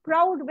will be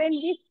proud when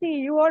we see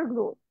your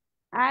growth,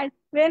 and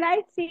when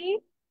I see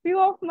few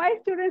of my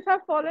students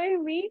are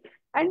following me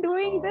and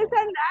doing this Oh,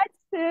 and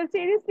that,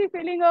 seriously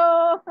feeling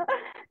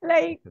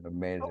like, it's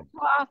amazing.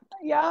 wow,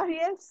 yeah,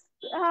 yes,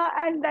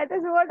 and that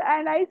is what.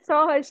 And I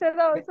saw Harshada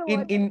also In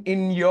watching.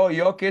 in in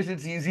your case,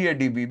 it's easier,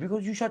 DB,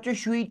 because you're such a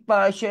sweet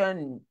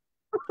person.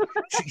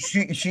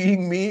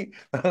 Seeing me,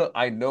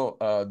 I know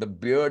the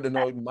beard and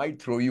all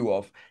might throw you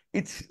off.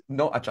 It's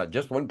no, acha,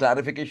 just one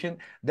clarification.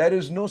 There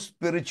is no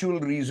spiritual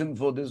reason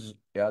for this.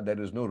 Yeah,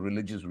 there is no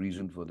religious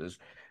reason for this.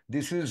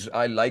 This is,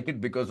 I like it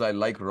because I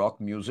like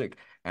rock music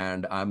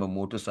and I'm a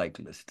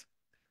motorcyclist.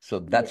 So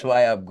that's Yes,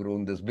 why I've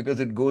grown this, because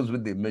it goes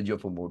with the image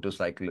of a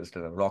motorcyclist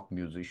and a rock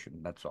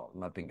musician. That's all,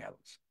 nothing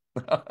else.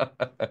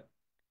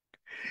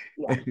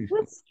 yeah.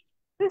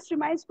 This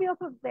reminds me of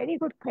a very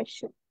good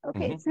question.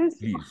 Okay, Mhm.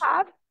 since you Please.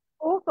 have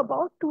spoke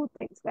about two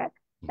things, that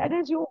Mhm,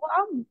 is, you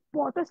are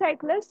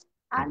motorcyclists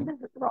and mhm,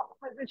 the rock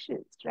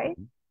musicians, right?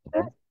 mhm,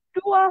 The mhm.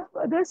 two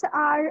of this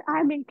are,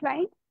 I'm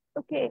inclined.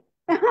 Okay,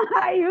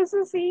 I used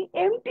to see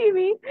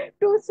MTV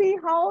to see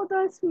how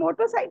the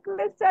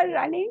motorcyclists are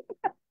running,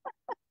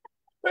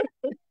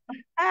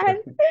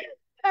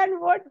 and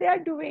what they are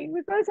doing,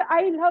 because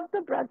I love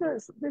the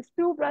brothers, these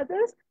two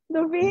brothers,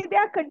 the way they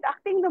are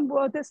conducting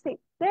this thing.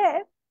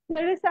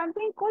 There is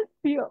something called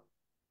fear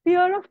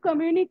of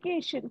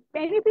communication.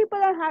 Many people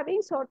are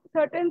having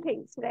certain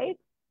things, right?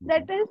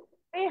 That Mhm, is,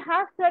 they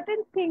have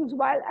certain things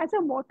while as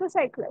a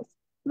motorcyclist.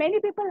 Many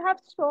people have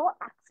saw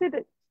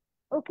accidents.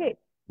 Okay,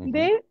 mhm,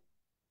 they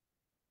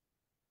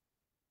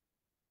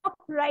stop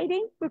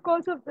riding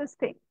because of this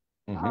thing.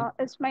 mhm.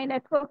 Is my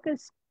network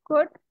is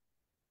good?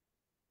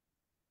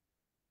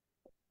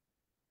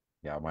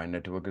 Yeah, my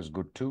network is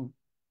good too.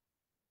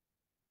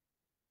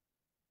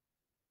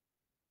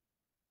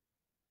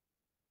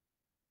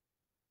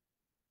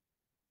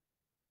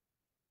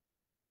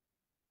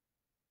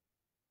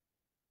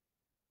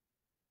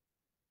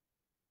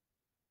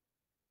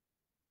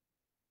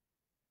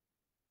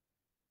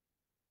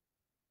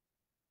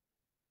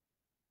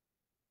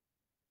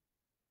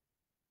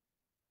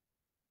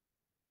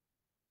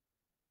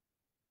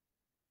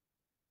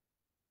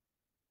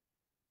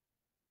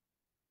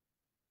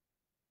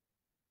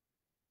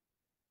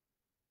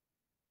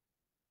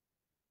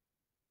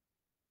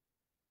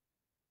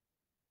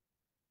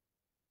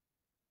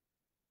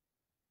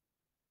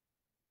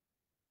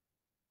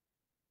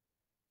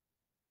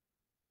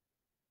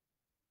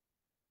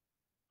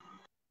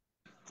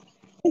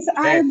 Yes,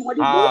 I Hey, am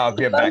audible we are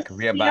because, back.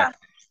 We are yeah, back.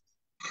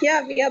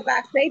 yeah, we are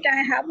back, right?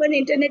 I have an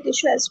internet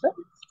issue as well.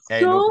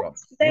 Hey, no So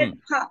problem.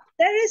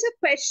 there is a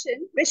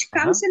question which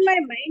Uh-huh. comes in my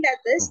mind at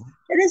this. Mhm.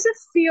 There is a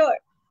fear.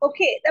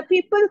 Okay, the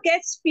people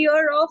gets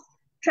fear of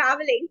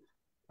traveling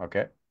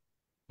Okay.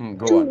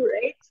 Go too, on.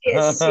 right?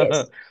 Yes,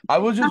 yes. I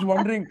was just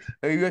wondering,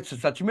 ये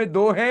सच में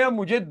दो हैं या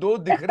मुझे दो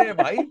दिख रहे हैं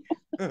भाई?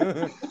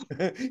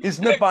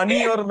 इसमें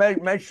पानी और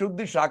मैं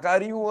शुद्ध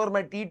शाकाहारी हूँ और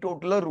मैं टी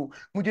टोटलर हूँ.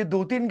 मुझे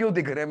दो तीन क्यों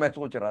दिख रहे हैं? मैं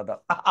सोच रहा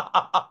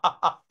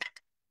था.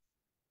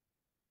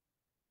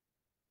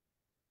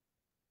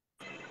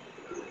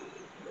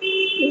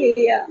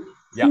 Yeah.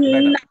 Yeah,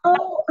 better.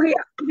 Now,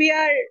 yeah, we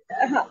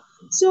are.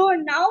 So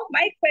now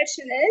my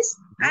question is,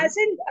 Mhm,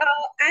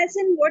 as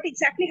in what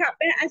exactly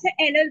happened as an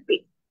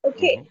NLP.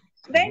 Okay, mhm,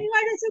 when mhm, you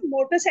are as a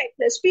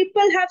motorcyclist,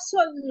 people have so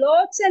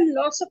lots and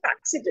lots of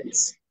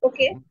accidents.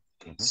 Okay, mhm,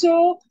 mhm.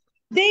 so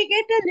they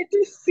get a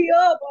little fear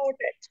about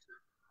it.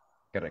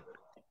 Correct.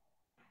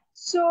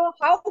 So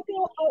how to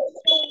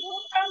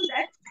overcome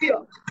that fear?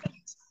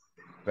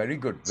 Very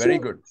good. Very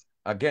So good.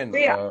 Again,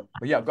 yeah,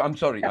 yeah, I'm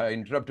sorry, I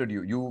interrupted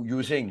you. You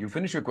were saying, you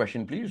finish your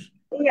question, please.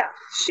 yeah,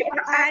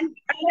 sure. And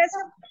as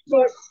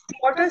a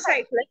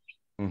motorcyclist,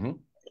 Hmm.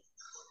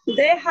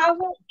 they have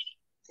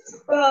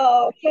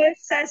a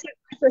first,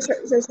 just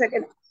a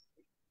second.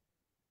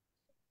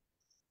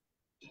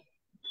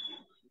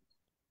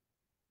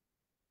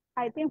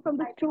 I think from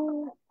the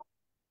two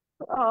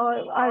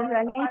are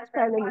running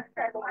spelling.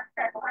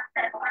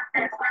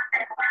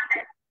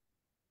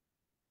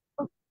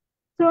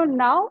 So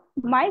now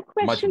my Much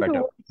question better.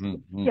 towards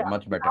you, yeah.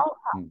 Much better.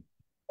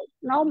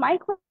 Now my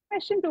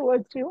question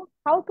towards you: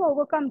 how to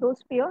overcome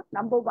those fear?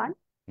 Number one,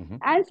 Hmm.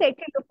 and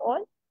second of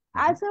all,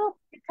 Hmm. as a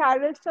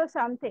guitarist or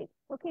something.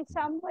 Okay,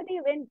 somebody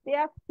when they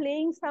are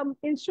playing some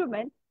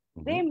instrument,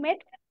 they Hmm.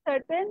 met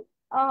certain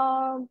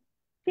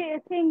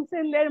things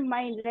in their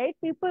mind, right?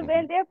 People Hmm.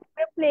 when they're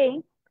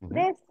playing, Hmm.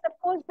 they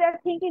suppose they're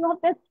thinking of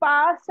their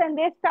past and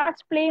they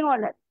start playing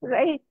on it,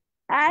 right?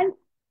 And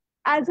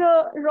as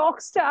a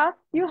rock star,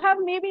 you have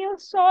maybe you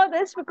saw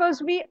this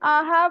because we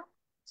have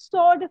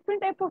saw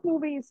different type of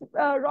movies.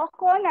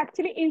 Rock on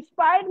actually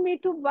inspired me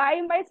to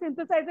buy my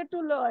synthesizer to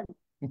learn.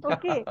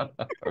 Okay.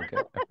 Okay.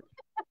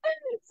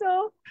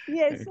 So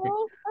yes,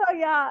 so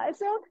yeah,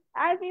 so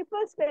and people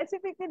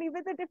specifically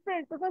with the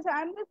different because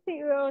I'm just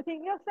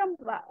thinking of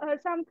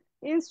some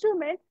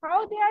instrument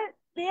how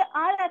they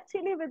are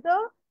actually with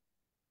the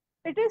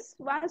it is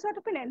one sort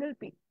of an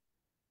NLP,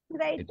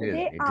 right? It is.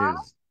 They It are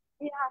is.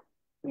 yeah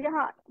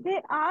yeah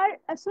they are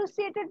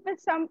associated with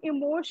some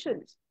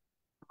emotions.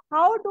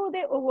 How do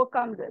they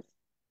overcome this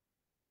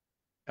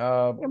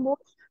Uh,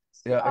 emotions?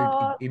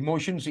 Yeah,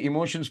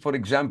 emotions, for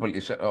example,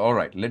 is all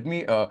right. Let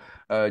me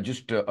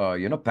just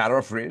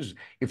paraphrase.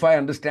 If I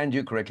understand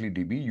you correctly,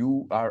 DB,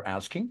 you are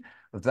asking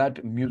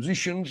that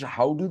musicians,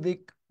 how do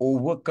they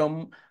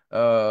overcome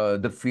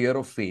the fear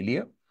of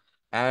failure,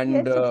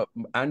 and Yes, uh,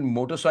 and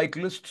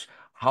motorcyclists,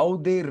 how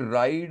they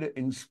ride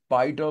in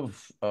spite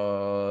of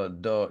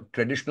the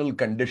traditional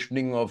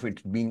conditioning of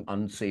it being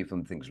unsafe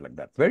and things like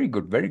that. Very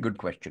good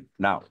question.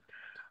 Now,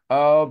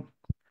 uh,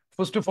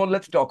 first of all,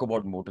 let's talk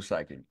about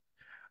motorcycling.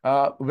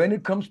 When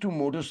it comes to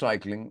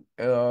motorcycling,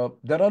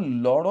 there are a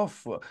lot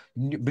of,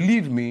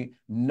 believe me,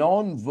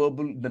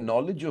 the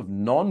knowledge of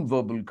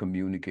non-verbal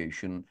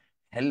communication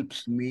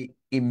helps me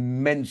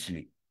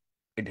immensely.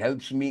 It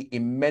helps me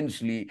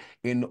immensely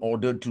in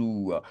order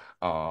to,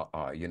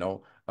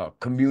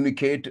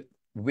 communicate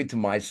with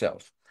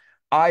myself.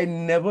 I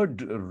never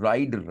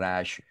ride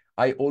rash.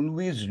 I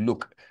always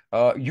look.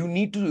 You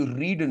need to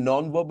read a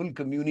non-verbal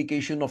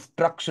communication of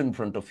trucks in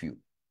front of you.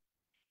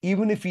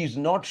 Even if he's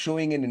not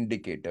showing an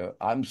indicator,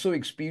 I'm so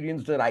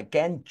experienced that I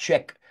can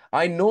check.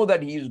 I know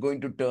that he is going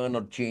to turn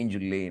or change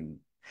lane.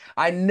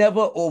 I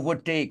never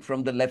overtake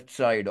from the left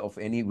side of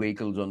any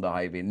vehicles on the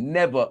highway.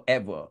 Never,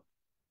 ever.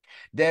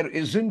 There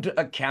isn't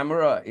a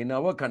camera in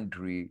our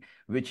country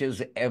which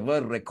has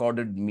ever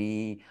recorded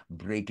me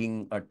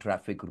breaking a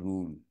traffic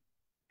rule.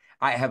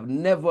 I have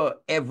never,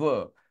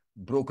 ever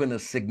broken a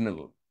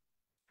signal.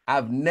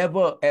 I've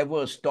never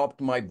ever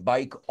stopped my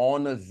bike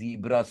on a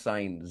zebra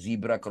sign,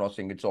 zebra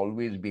crossing. It's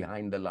always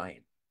behind the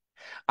line.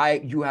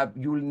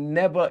 You'll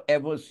never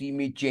ever see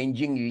me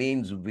changing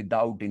lanes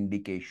without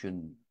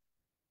indication.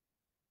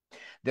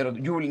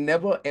 You will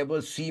never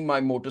ever see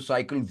my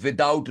motorcycle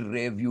without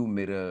rear view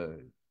mirror.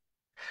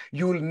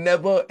 You'll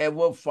never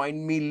ever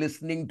find me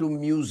listening to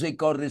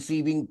music or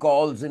receiving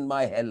calls in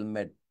my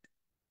helmet.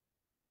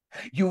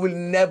 You will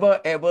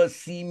never ever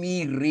see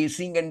me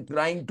racing and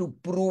trying to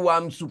prove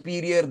I'm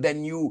superior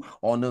than you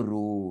on a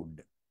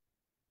road.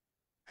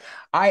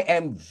 I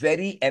am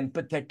very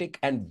empathetic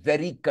and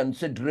very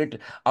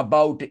considerate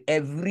about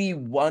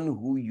everyone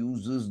who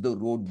uses the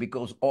road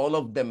because all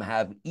of them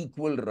have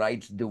equal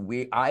rights the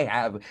way I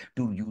have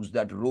to use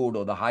that road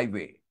or the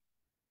highway.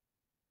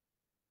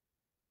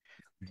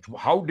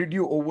 How did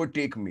you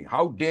overtake me?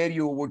 How dare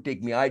you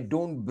overtake me? I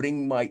don't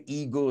bring my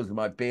egos,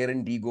 my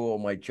parent ego or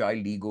my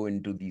child ego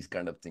into these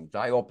kind of things.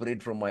 I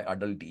operate from my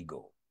adult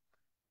ego.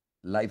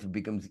 Life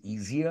becomes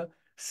easier,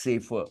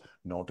 safer,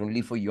 not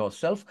only for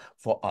yourself,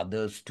 for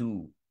others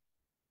too.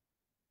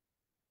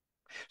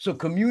 So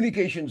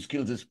communication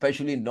skills,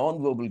 especially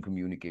non-verbal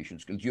communication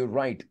skills, you're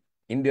right.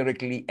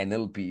 Indirectly,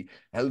 NLP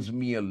helps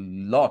me a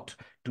lot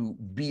to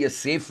be a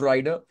safe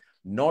rider,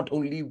 not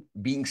only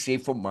being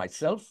safe for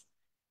myself,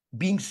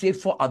 being safe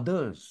for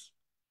others.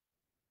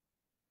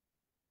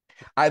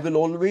 I will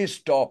always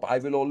stop. I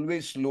will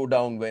always slow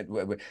down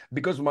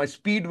because my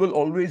speed will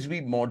always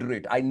be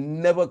moderate. I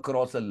never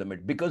cross a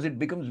limit because it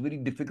becomes very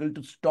difficult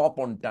to stop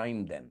on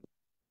time then.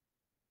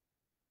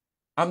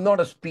 I'm not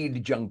a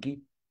speed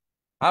junkie.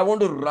 I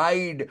want to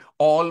ride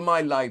all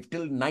my life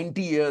till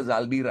 90 years.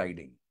 I'll be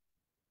riding.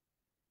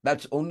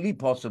 That's only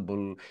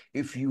possible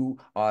if you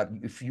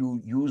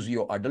use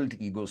your adult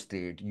ego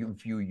state,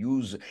 if you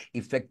use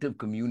effective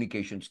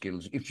communication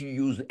skills, if you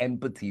use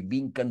empathy,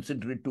 being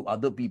considerate to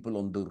other people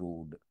on the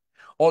road,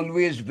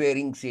 always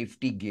wearing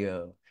safety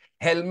gear.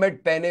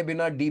 Helmet पहने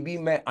बिना dB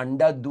मैं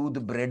अंडा दूध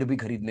bread भी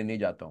खरीदने नहीं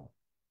जाता हूं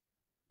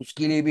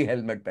उसके लिए भी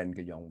हेलमेट पहन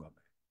के जाऊंगा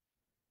मैं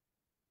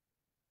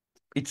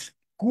इट्स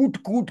कूट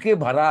कूट के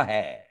भरा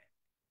है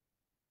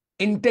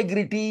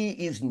integrity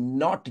is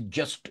not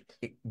just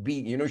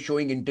be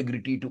showing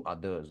integrity to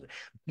others.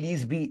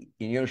 Please be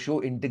show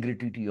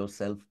integrity to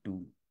yourself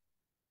too.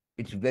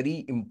 It's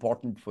very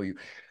important for you.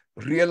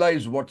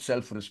 Realize what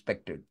self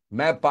respected.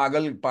 मैं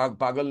पागल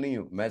नहीं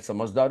हूं मैं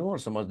समझदार हूं और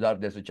समझदार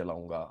जैसे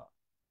चलाऊंगा.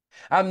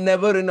 I'm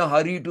never in a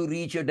hurry to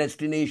reach a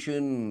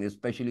destination,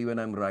 especially when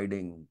I'm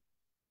riding.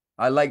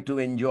 I like to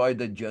enjoy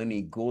the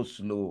journey, go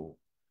slow,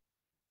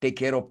 take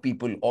care of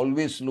people,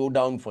 always slow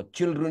down for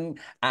children,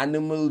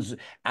 animals,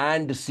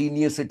 and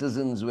senior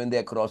citizens when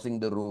they're crossing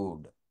the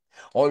road.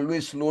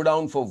 Always slow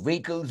down for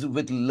vehicles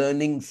with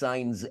learning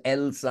signs,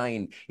 L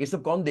sign. ये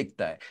सब कौन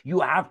देखता है?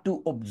 You have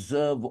to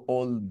observe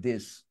all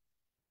this.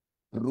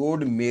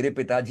 Road मेरे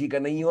पिताजी का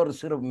नहीं है और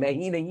सिर्फ मैं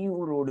ही नहीं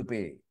हूं रोड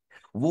पे.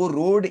 वो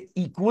रोड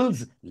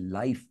equals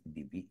life,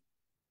 दीदी.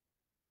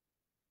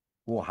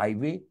 वो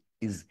highway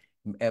is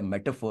a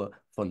metaphor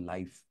for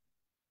life.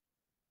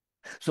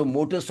 So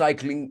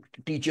motorcycling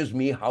teaches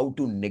me how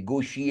to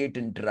negotiate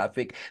in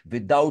traffic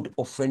without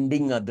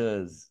offending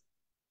others,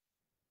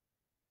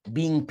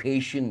 being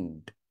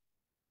patient,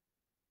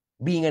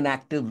 being an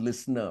active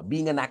listener,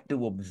 being an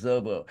active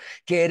observer,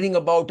 caring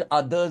about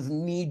others'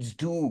 needs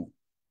too.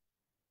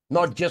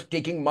 Not just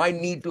taking my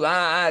need to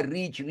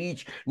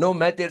reach. No,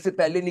 मैं तेरे से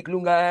पहले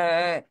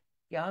निकलूंगा.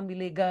 क्या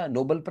मिलेगा?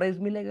 Nobel prize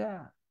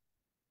मिलेगा,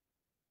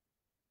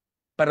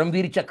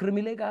 परमवीर चक्र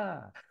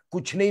मिलेगा,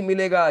 कुछ नहीं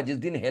मिलेगा. जिस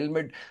दिन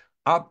हेलमेट,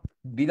 आप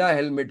बिना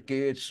हेलमेट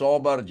के 100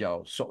 बार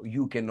जाओ, so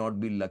you can not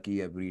be lucky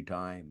every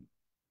time.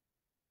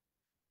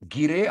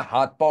 गिरे,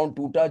 हाथ पांव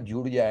टूटा,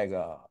 जुड़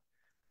जाएगा.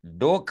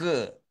 डोक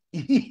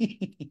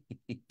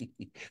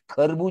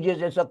खरबूजे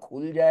जैसा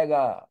खुल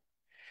जाएगा.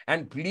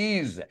 And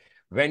please,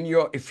 when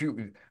you're, if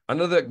you,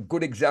 another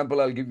good example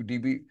I'll give you,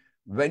 DB,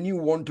 when you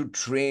want to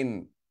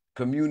train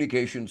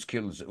communication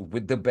skills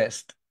with the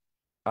best,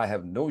 I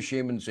have no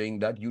shame in saying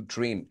that you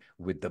train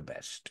with the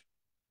best.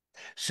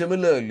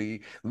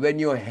 Similarly, when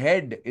your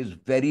head is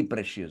very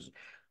precious,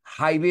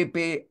 highway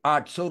पे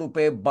 800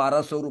 रुपए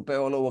 1200 रुपए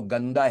वाला वो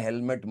गंदा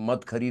helmet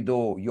मत खरीदो.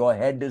 Your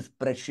head is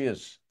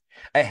precious.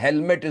 A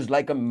helmet is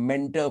like a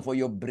mentor for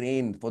your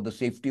brain, for the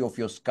safety of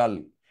your skull.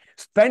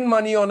 Spend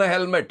money on a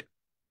helmet.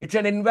 It's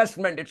an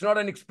investment. It's not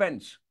an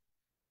expense.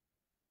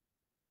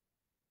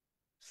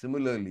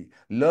 Similarly,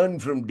 learn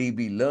from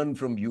DB, learn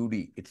from UD.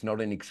 It's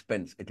not an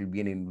expense. It will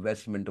be an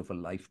investment of a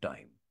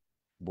lifetime.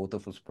 Both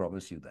of us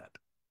promise you that.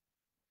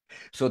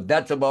 So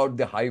that's about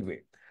the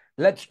highway.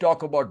 Let's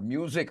talk about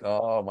music.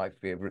 Oh, my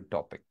favorite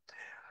topic.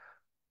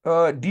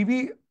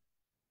 DB,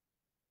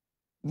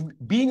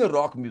 being a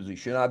rock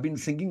musician, I've been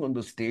singing on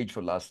the stage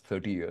for the last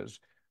 30 years,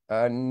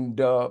 and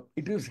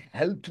it has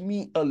helped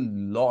me a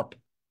lot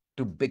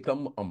to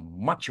become a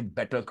much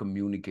better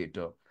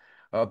communicator.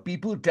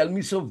 People tell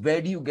me, so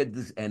where do you get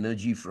this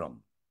energy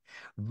from?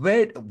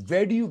 Where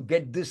do you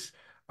get this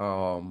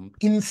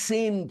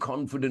insane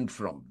confidence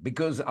from?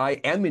 Because I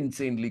am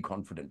insanely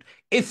confident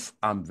if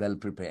I'm well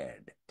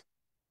prepared.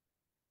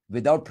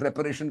 Without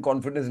preparation,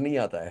 confidence नहीं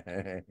आता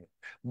है.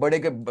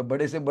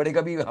 बड़े से बड़े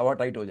का भी हवा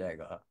tight हो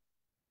जाएगा.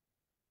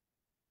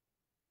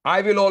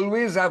 I will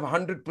always have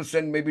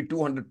 100%, maybe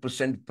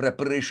 200%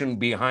 preparation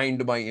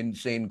behind my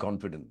insane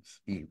confidence.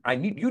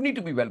 You need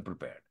to be well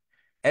prepared.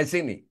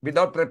 ऐसे नहीं.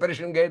 Without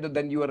preparation गए,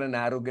 then you are an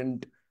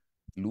arrogant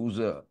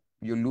loser.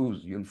 You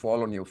lose. You'll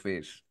fall on your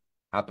face.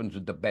 Happens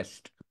with the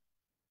best.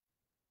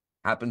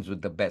 Happens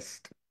with the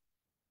best.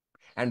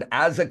 And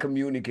as a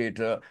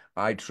communicator,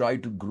 I try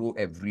to grow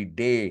every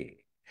day.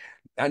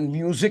 And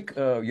music,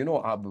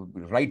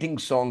 writing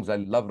songs, I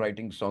love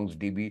writing songs,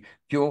 DB.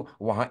 क्यों?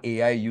 वहाँ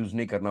AI use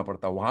नहीं करना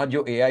पड़ता. वहाँ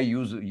जो AI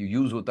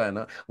use होता है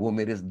ना, वो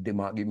मेरे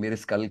दिमाग, मेरे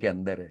स्कल के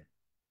अंदर है.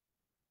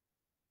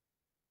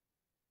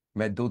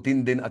 मैं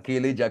 2-3 दिन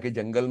अकेले जाके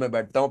जंगल में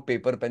बैठता हूँ,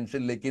 पेपर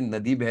पेंसिल लेके,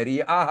 नदी बह रही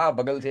है,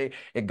 बगल से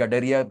एक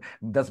गडरिया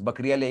 10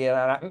 बकरियां ले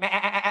आ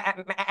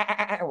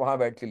रहा, वहां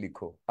बैठ के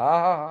लिखो.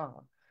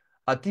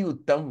 अति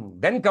उत्तम.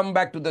 Then come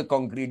back to the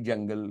concrete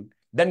jungle,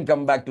 then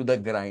come back to the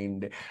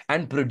grind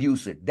and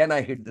produce it. Then I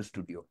hit the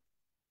studio.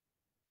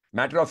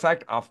 Matter of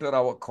fact, after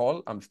our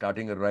call, I'm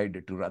starting a ride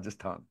to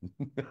Rajasthan.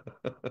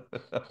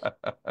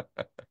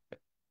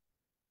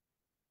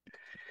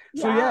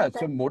 So Yeah, yeah,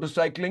 so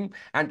motorcycling.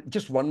 And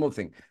just one more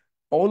thing,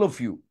 all of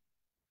you,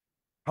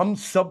 हम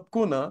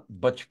सबको ना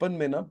बचपन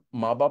में ना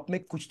माँ बाप ने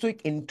कुछ तो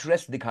एक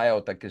इंटरेस्ट दिखाया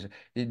होता है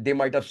कि they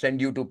might have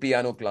send you to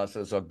piano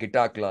classes और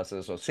गिटार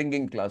क्लासेस और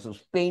singing classes,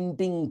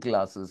 painting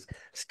classes,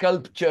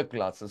 sculpture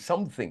classes,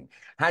 something,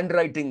 hand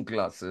writing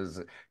classes,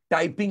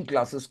 typing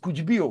classes, कुछ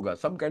भी होगा,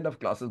 सम काइंड ऑफ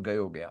क्लासेस गए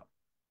हो गया.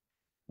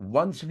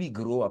 Once we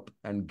grow up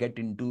and get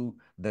into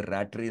the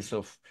rat race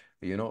of,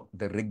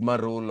 the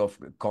rigmarole of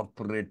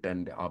corporate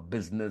and our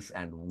business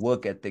and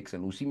work ethics,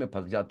 and उसी में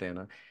फंस जाते हैं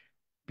ना,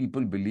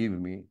 people believe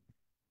me,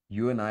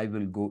 you and I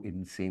will go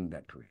insane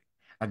that way.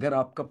 अगर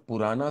आपका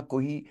पुराना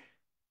कोई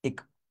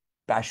एक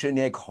पैशन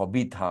या एक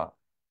हॉबी था,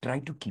 try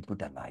to keep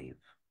it alive.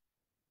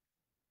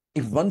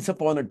 If once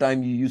upon a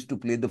time you used to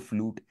play the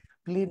flute,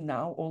 play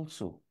now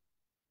also.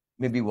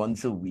 Maybe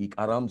once a week,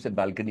 आराम से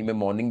बालकनी में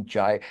मॉर्निंग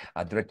चाय,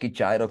 अदरक की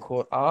चाय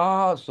रखो,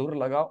 सुर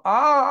लगाओ,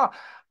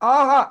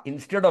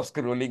 instead of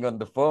scrolling on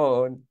the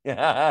phone.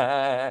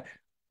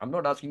 I'm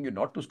not asking you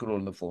not to scroll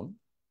on the phone,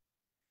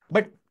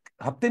 but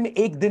हफ्ते में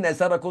एक दिन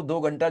ऐसा रखो, 2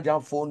 घंटा, जहां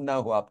फोन ना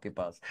हो आपके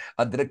पास,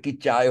 अदरक की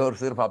चाय और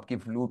सिर्फ आपकी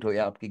फ्लूट हो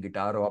या आपकी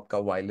गिटार हो, आपका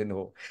वायलिन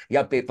हो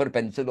या पेपर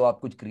पेंसिल हो, आप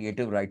कुछ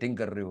क्रिएटिव राइटिंग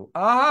कर रहे हो.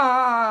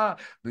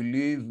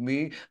 Believe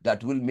me,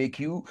 that will make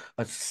you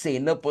a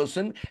सेनर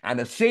person, and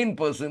a Sen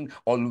person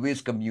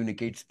always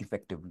communicates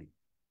effectively.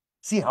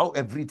 See how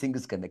everything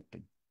is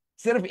connected.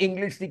 सिर्फ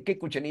इंग्लिश सीख के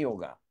कुछ नहीं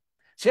होगा,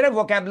 सिर्फ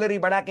वोकैबुलरी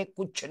बढ़ा के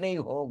कुछ नहीं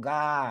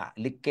होगा.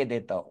 लिख के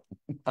देता हूं.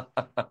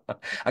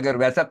 अगर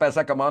वैसा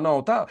पैसा कमाना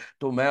होता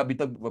तो मैं अभी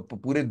तक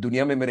पूरे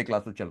दुनिया में मेरे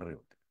क्लासेस चल रहे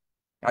होते.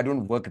 I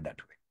don't work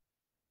that way.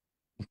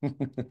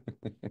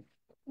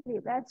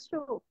 that's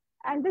true.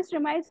 And this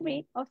reminds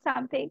me of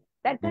something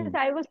that is, hmm.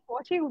 I was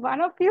watching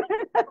one of your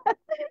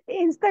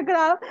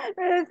Instagram.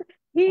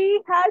 he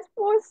has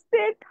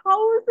posted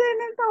thousand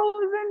and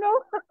thousand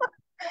of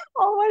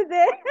over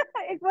there.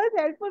 It was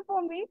helpful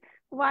for me.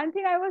 One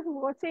thing I was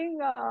watching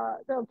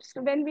the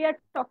when we are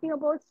talking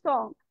about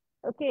song,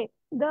 okay,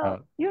 the Uh,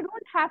 you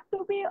don't have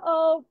to be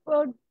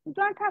you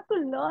don't have to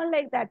learn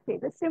like that way.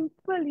 The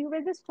simple you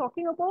were just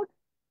talking about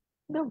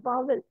the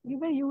vowel. You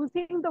were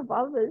using the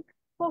vowel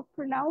for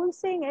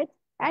pronouncing it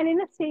and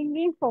in a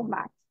singing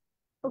format.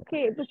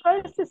 Okay,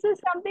 because this is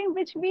something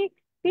which we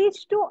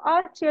teach to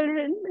our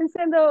children.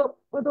 Instead,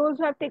 for those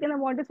who have taken the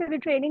Montessori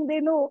training, they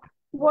know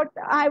what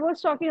I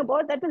was talking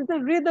about. That is the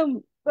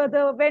rhythm.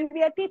 When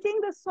we are teaching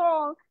the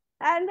song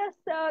and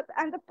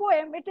the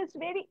poem, it is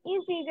very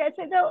easy.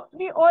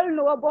 We all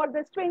know about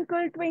the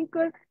twinkle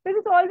twinkle. This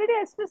is already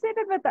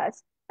associated with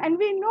us, and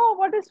we know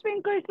what is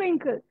twinkle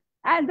twinkle.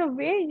 And the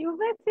way you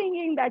were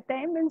singing that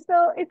time means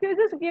if you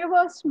just give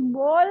a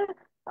small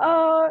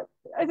uh,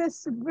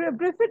 just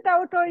brief it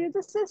out, or you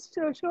just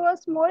show a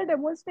small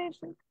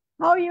demonstration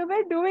how you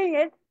were doing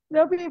it.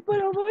 The people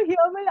over here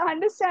will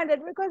understand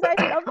it because I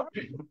love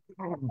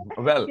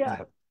well,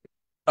 yeah.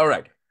 all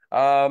right.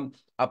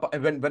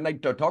 When I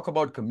talk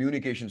about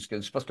communication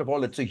skills, first of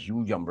all, it's a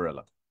huge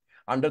umbrella.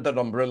 Under that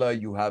umbrella,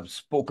 you have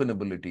spoken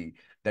ability,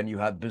 then you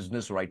have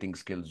business writing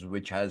skills,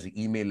 which has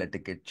email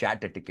etiquette,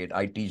 chat etiquette.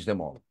 I teach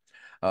them all.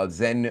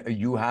 Then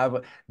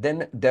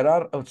there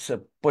are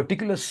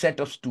particular set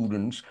of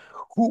students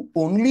who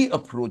only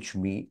approach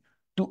me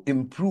to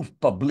improve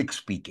public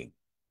speaking.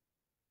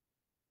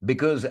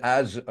 Because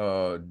as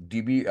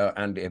DB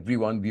and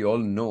everyone, we all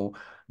know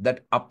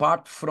that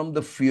apart from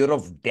the fear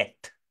of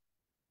death,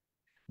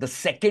 the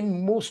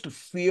second most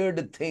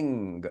feared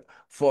thing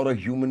for a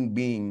human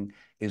being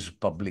is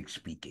public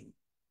speaking.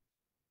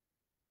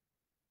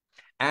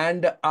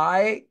 And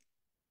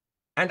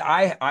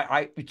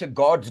it's a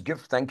God's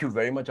gift. Thank you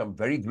very much. I'm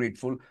very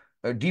grateful.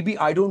 DB,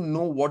 I don't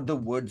know what the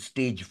word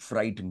stage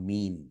fright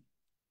mean.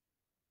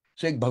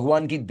 So एक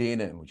भगवान की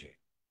then है मुझे.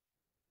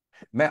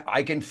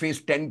 I can face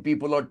 10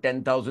 people or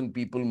 10,000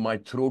 people. My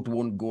throat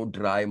won't go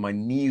dry. My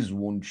knees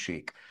won't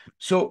shake.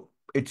 So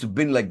it's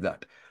been like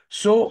that.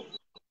 So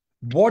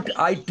what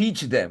I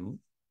teach them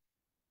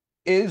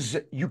is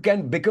you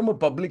can become a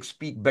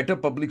better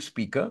public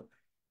speaker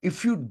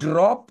if you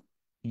drop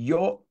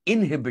your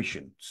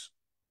inhibitions.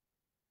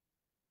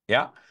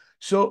 Yeah.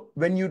 So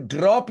when you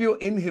drop your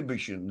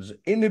inhibitions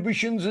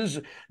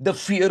is the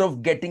fear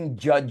of getting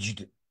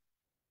judged,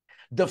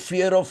 the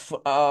fear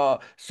of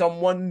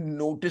someone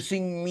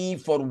noticing me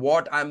for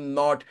what I'm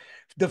not,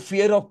 the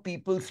fear of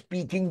people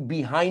speaking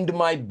behind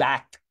my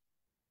back,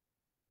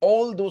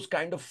 all those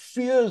kind of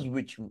fears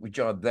which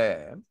are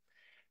there.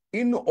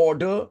 In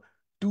order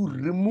to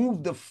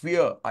remove the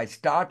fear, I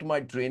start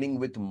my training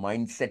with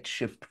mindset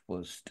shift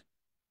first.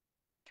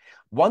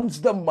 Once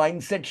the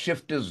mindset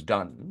shift is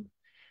done,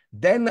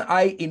 then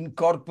I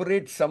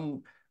incorporate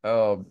some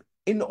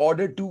in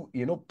order to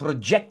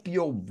project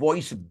your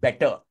voice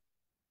better.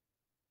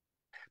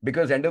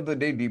 Because end of the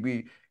day,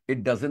 DB,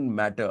 it doesn't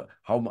matter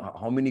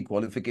how many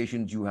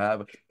qualifications you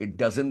have. It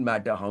doesn't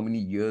matter how many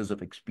years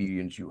of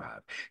experience you have.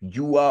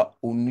 You are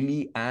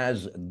only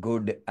as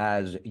good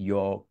as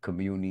your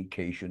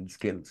communication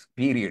skills.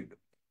 Period.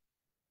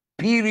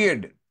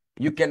 Period.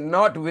 You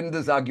cannot win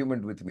this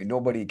argument with me.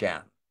 Nobody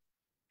can.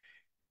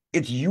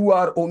 It's you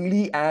are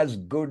only as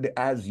good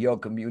as your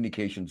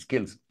communication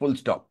skills. Full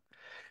stop.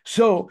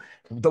 So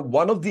the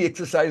one of the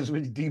exercises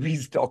which DB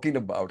is talking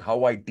about,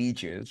 how I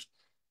teach is,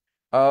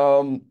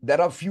 there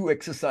are few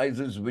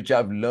exercises which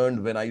I've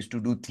learned when I used to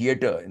do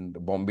theater in the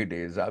Bombay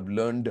days. I've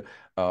learned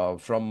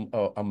from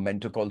a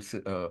mentor called,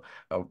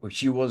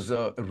 she was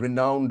a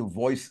renowned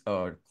voice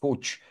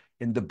coach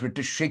in the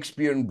British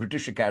Shakespeare and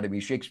British Academy,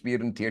 Shakespeare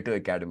and Theatre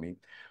Academy.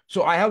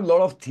 So I have a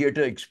lot of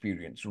theater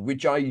experience,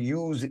 which I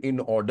use in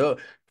order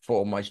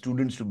for my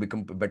students to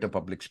become better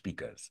public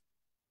speakers.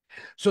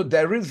 So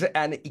there is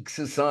an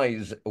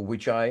exercise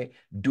which I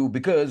do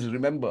because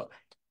remember,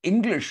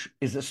 English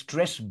is a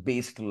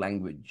stress-based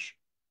language.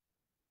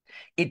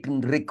 It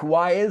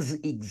requires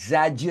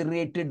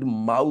exaggerated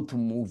mouth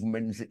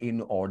movements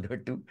in order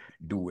to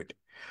do it.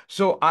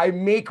 So I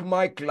make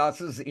my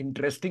classes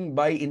interesting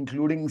by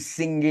including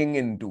singing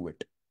into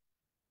it.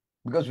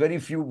 Because very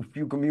few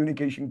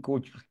communication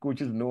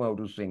coaches know how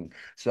to sing.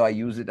 So I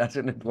use it as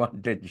an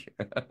advantage.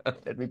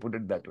 Let me put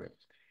it that way.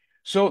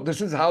 So this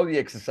is how the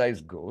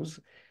exercise goes.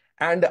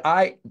 And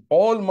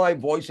all my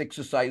voice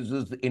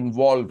exercises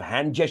involve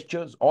hand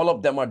gestures. All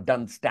of them are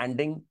done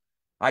standing.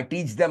 I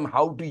teach them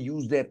how to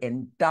use their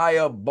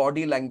entire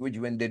body language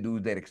when they do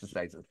their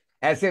exercises.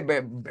 ऐसे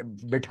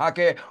बिठा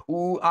के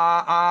ऊ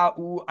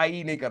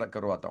आई नहीं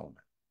करवाता हूं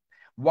मैं.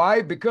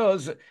 Why?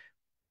 Because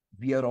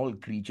we are all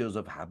creatures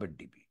of habit,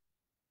 DB.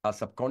 Our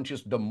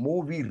subconscious, the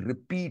more we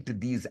repeat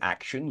these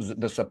actions,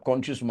 the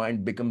subconscious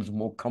mind becomes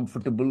more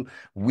comfortable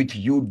with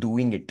you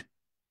doing it.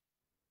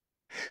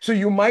 So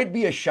you might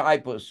be a shy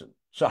person.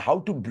 So how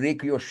to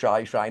break your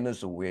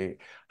shyness away,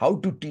 how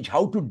to teach,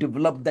 how to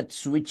develop that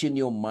switch in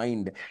your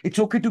mind. It's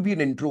okay to be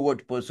an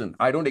introvert person.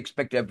 I don't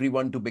expect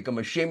everyone to become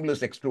a shameless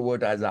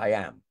extrovert as I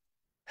am.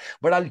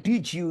 But I'll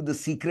teach you the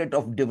secret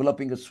of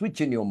developing a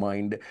switch in your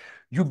mind.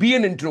 You be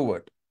an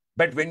introvert.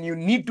 But when you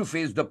need to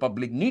face the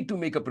public, need to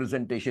make a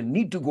presentation,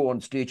 need to go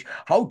on stage,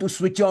 how to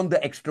switch on the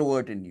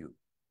extrovert in you.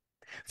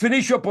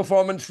 Finish your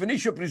performance,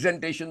 finish your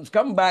presentations,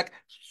 come back,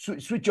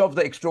 switch off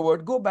the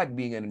extrovert, go back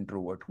being an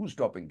introvert. Who's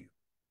stopping you?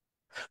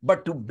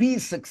 But to be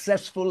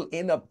successful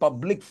in a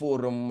public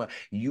forum,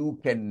 you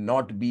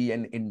cannot be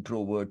an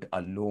introvert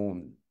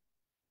alone.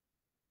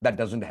 That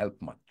doesn't help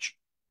much.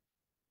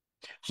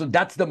 So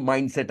that's the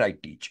mindset I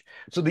teach.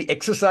 So the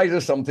exercise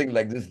is something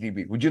like this,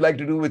 DB. Would you like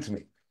to do with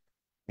me?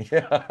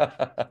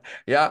 Yeah.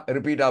 Yeah.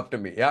 Repeat after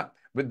me. Yeah.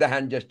 With the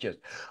hand gestures.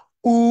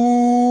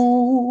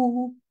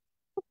 Ooh.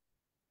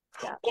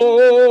 Yeah.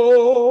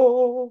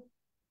 Oh.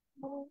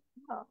 Oh,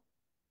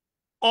 oh,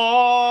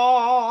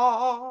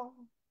 Ah.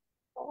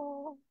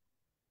 oh,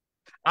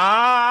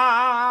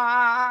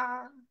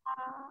 uh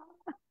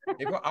ah.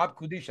 देखो आप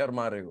खुद ही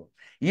शर्मा रहे हो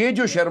ये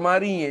जो शर्मा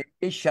रही है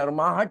ये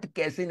शर्माहट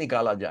कैसे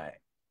निकाला जाए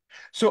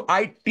so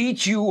I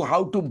teach you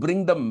how to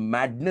bring the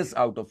madness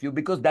out of you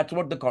because that's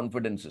what the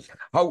confidence is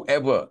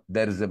however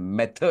there is a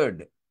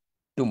method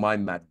to my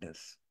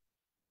madness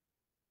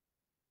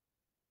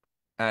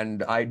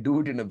and I do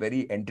it in a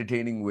very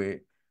entertaining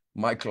way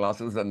my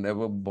classes are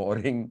never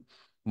boring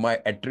my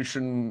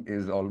attrition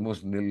is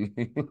almost nil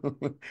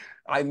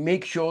I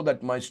make sure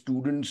that my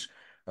students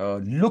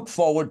look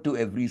forward to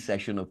every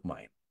session of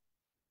mine.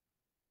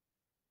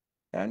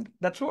 And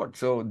that's what.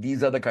 So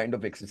these are the kind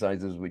of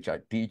exercises which I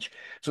teach.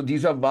 So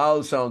these are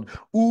vowel sounds.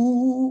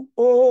 Ooh,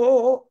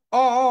 oh,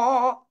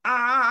 ah,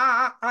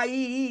 ah,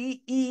 I,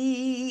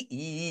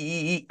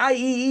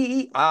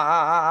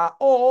 ah,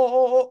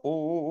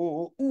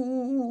 oh,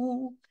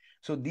 ooh.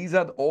 So these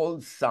are all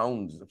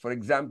sounds. For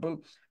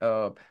example,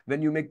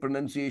 when you make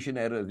pronunciation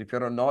errors, if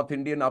you're a North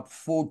Indian, आप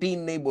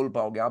 14 नहीं बोल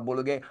पाओगे, आप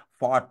बोलोगे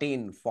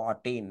 14,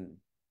 14.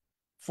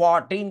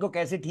 14 को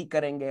कैसे ठीक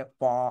करेंगे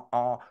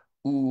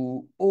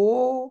u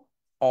o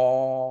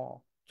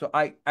o so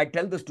I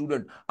tell the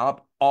student आप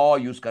o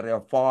यूज कर रहे हो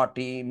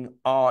 14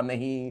 a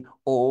नहीं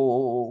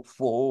o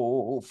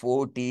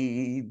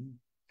 14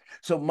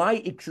 so my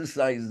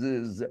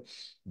exercises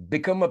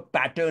become a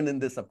pattern in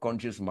the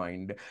subconscious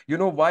mind you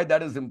know why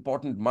that is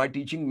important my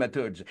teaching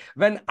methods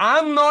when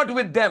I'm not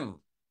with them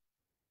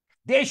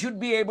they should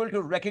be able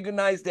to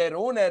recognize their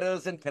own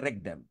errors and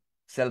correct them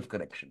self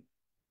correction.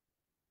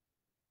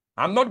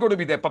 I'm not going to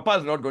be there.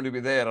 Papa's not going to be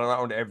there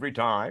around every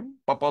time.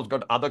 Papa's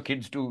got other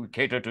kids to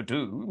cater to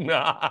too.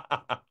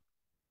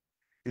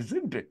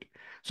 Isn't it?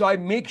 So I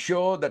make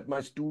sure that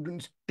my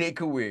students take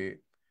away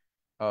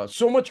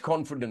so much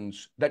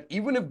confidence that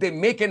even if they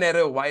make an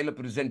error while a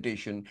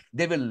presentation,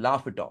 they will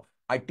laugh it off.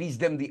 I teach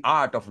them the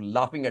art of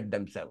laughing at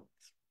themselves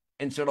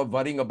instead of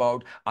worrying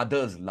about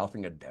others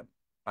laughing at them.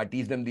 I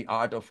teach them the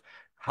art of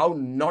how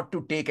not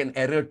to take an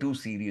error too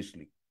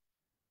seriously,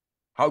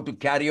 how to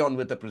carry on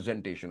with a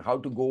presentation, how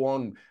to go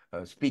on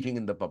speaking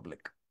in the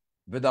public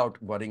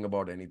without worrying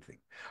about anything,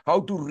 how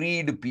to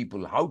read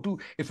people, how to,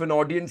 if an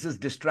audience is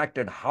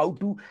distracted, how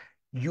to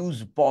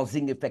use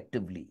pausing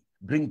effectively,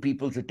 bring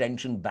people's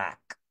attention back,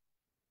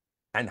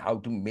 and how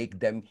to make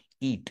them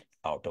eat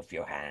out of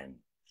your hands.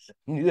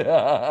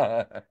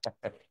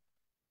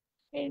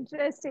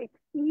 Interesting.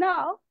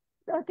 Now,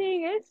 the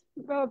thing is,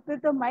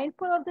 with the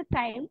mindful of the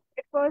time,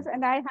 it was,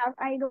 and I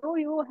know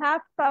you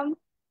have come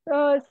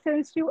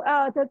since you,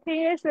 the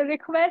thing is, the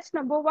request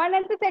number one,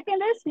 and the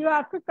second is you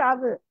have to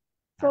travel.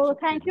 So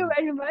thank you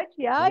Absolutely. very much.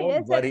 Yeah, Don't yes,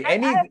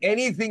 and worry.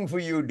 Anything for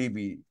you,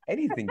 DB.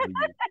 Anything for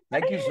you.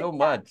 Thank you so yeah,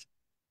 much.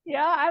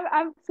 yeah,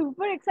 I'm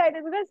super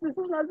excited because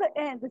this is not the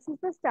end. This is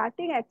the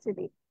starting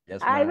actually. Yes,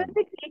 I will ma'am.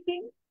 be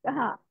taking,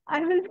 I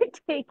will be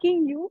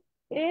taking you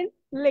in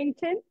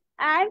LinkedIn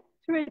and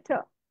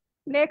Twitter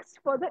next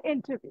for the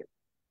interview. Okay.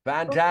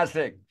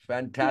 Fantastic. Yeah.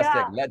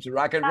 Fantastic. Let's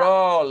rock and Yeah.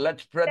 roll.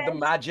 Let's spread the Yes.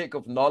 magic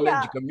of Yeah.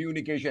 knowledge,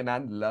 communication,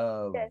 and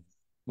love. Yes.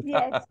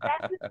 Yes.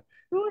 That is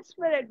true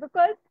spirit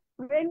because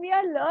when we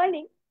are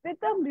learning with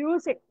the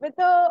music, with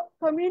the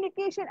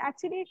communication,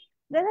 actually,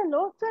 there are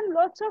lots and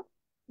lots of,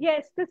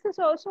 yes, this is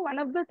also one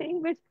of the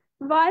things which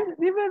one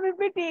we will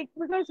be take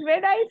because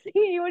when I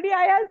see UD,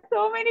 I have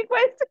so many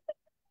questions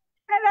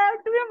and I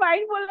have to be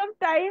mindful of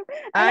time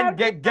and I And have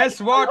to be guess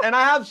mindful what? of, And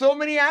I have so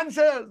many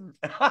answers.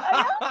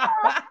 yeah.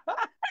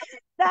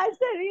 That's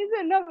the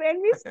reason. No,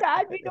 when we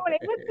start, we don't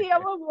even see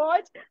our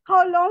watch,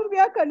 how long we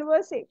are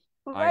conversing.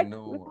 I But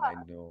know, I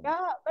know.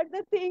 yeah, but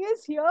the thing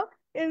is here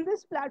in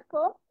this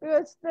platform,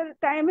 because the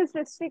time is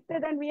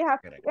restricted and we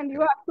have Correct, and you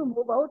correct. have to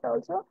move out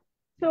also. Yes,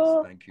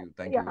 So thank you.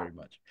 Thank you yeah. very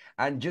much.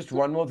 And just So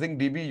one more thing,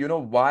 DB, you know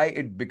why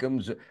it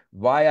becomes,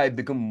 why I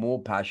become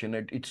more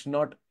passionate? It's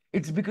not,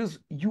 it's because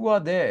you are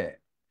there.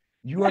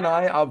 You and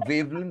I are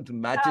wavelength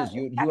matches.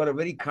 You are a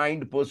very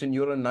kind person.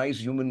 You're a nice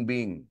human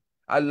being.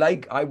 I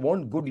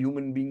want good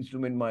human beings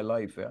to in my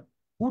life. Yeah.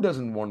 Who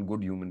doesn't want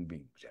good human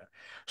beings? Yeah.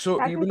 So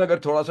that is even अगर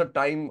थोड़ा सा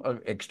time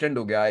extend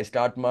हो गया, I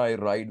start my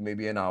ride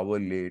maybe an hour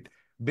late.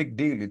 big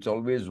deal. It's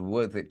always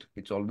worth it.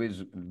 It's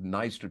always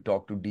nice to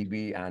talk to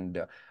DB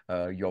and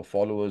your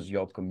followers,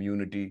 your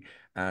community.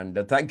 And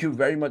thank you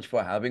very much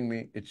for having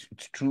me. It's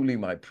truly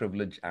my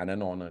privilege and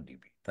an honor, DB.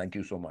 Thank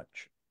you so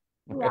much.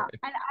 Yeah,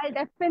 and I'll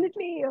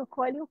definitely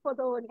call you for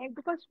the name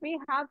because we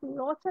have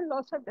lots and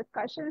lots of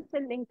discussions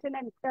in LinkedIn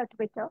and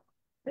Twitter.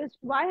 This is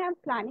why I'm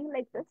planning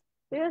like this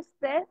because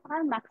there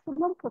are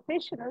maximum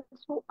professionals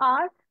who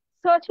are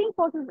searching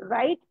for the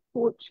right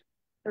coach,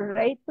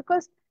 right?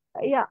 Because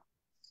yeah,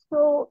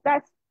 so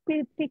that's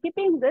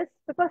keeping this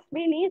because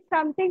we need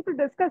something to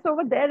discuss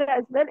over there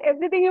as well.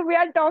 Everything we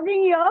are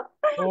talking here.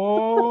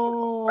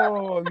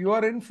 Oh, you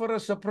are in for a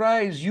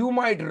surprise. You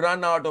might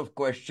run out of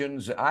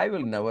questions. I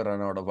will never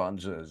run out of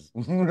answers.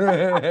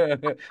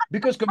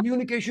 Because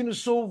communication is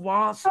so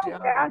vast. Oh, Yeah.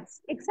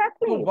 yes, So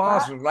exactly.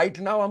 vast. Right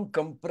now, I'm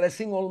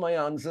compressing all my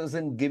answers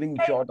and giving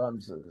short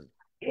answers.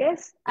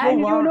 Yes, So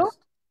and vast.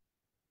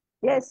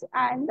 yes,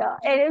 and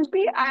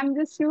LLP, I'm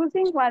just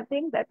using one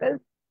thing that is,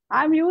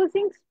 I'm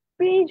using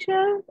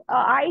spatial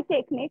eye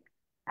technique,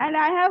 and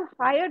I have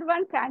hired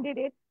one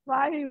candidate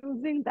while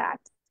using that.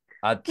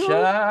 अच्छा,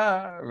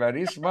 So,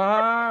 very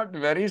smart,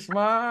 very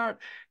smart.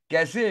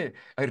 कैसे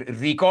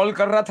recall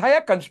कर रहा था या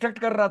construct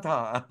कर रहा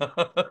वो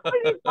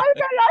recall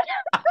था? कर रहा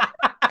था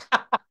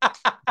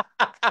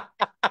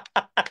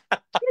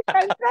कि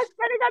कंस्ट्रक्ट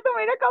करेगा तो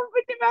मेरे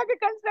कंपनी में आके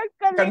कंस्ट्रक्ट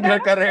कर लेगा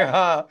कंस्ट्रक्ट ना.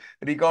 करेगा.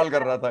 रिकॉल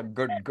कर रहा था.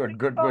 Good good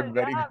good Recall, good,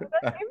 very yeah, good.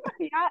 because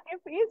if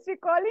he's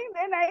recalling,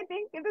 then I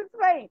think it is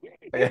fine.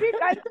 If he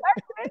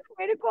constructs, then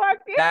मेरे को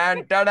आके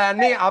टैन टैन.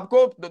 नहीं,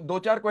 आपको दो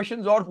चार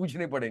क्वेश्चंस और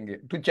पूछने पड़ेंगे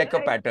to check a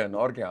right. Pattern,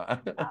 और क्या.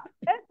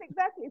 Yes,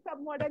 exactly.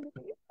 Some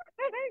modalities.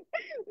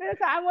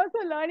 Yes, I'm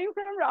also learning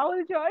from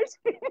Rahul George.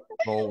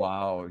 Oh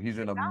wow, Yeah, he's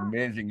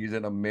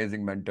an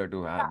amazing mentor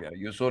to yeah, have. Yeah,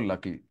 you're so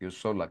lucky. You're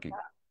so lucky.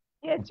 yeah.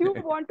 Yes, you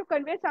want to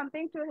convey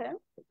something to him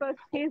because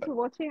he's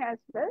watching as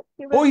well.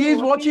 He Oh, will be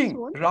he's watching watching.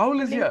 soon. Rahul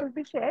The is link here. will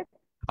be shared.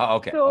 Ah,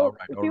 okay. All So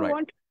right. if All you right.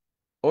 want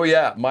Oh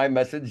yeah, my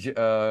message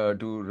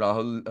to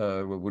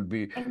Rahul would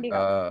be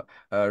India, uh,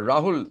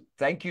 Rahul,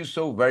 thank you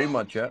so very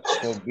much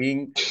for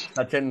being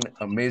such an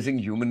amazing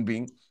human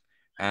being,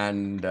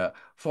 and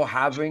for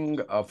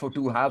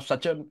to have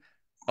such an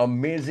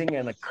amazing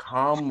and a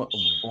calm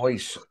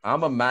voice.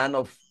 I'm a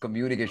man of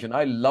communication.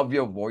 I love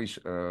your voice,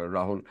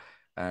 Rahul,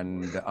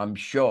 and I'm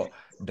sure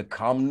the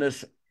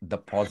calmness, the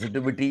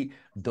positivity,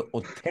 the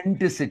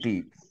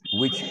authenticity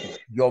which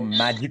your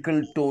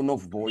magical tone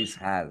of voice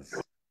has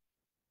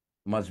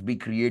must be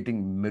creating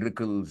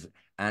miracles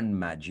and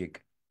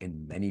magic in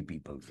many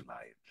people's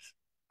lives.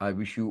 I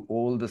wish you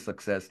all the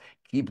success.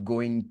 Keep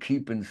going,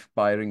 keep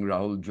inspiring,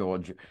 Rahul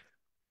George.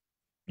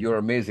 You're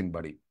amazing,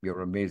 buddy.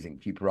 You're amazing.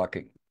 Keep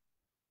rocking.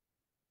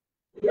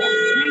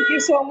 Thank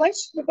you so much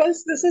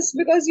because this is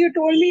because you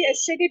told me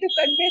yesterday to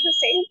convey the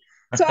same.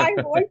 So I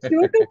want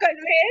you to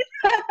convey it.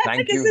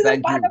 Thank This you. is a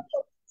Thank part you. of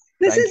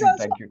this Thank is you.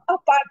 also Thank you. a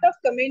part of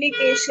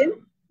communication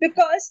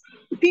because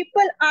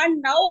people are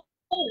now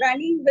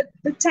running with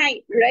the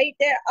time, right?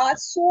 There are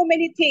so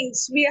many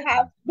things we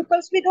have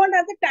because we don't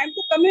have the time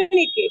to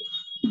communicate.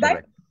 But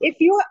Correct. if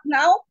you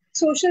now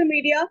social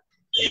media,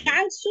 Mhm.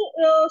 thanks to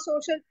the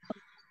social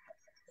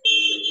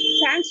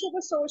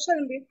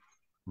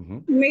Mhm.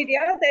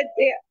 media that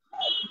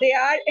they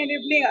are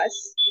enabling us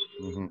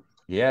Mhm.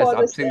 Yes, for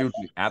this thing.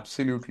 absolutely.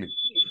 Absolutely.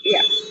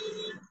 Yeah.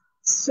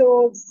 So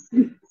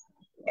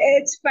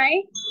it's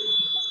fine.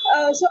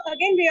 So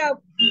again, we are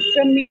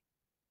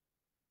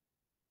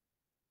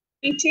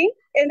meeting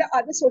in the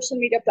other social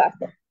media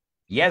platform.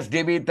 Yes,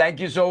 DB, thank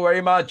you so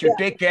very much. You Yeah.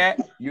 take care.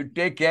 You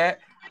take care.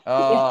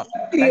 Yeah.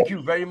 Thank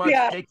you very much.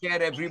 Yeah. Take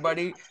care,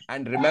 everybody.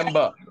 And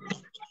remember,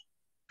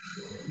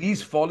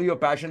 please follow your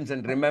passions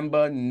and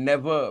remember,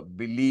 never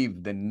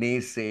believe the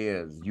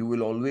naysayers. You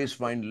will always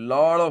find a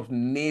lot of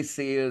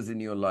naysayers in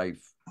your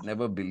life.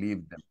 Never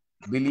believe them.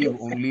 Believe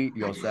only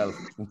yourself.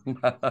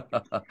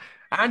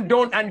 And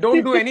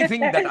don't do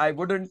anything that I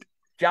wouldn't.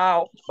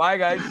 Ciao. Bye,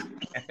 guys.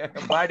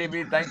 Bye,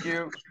 DB. Thank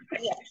you.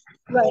 Yeah.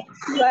 Bye.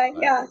 Bye. Bye.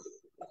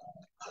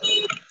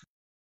 Yeah.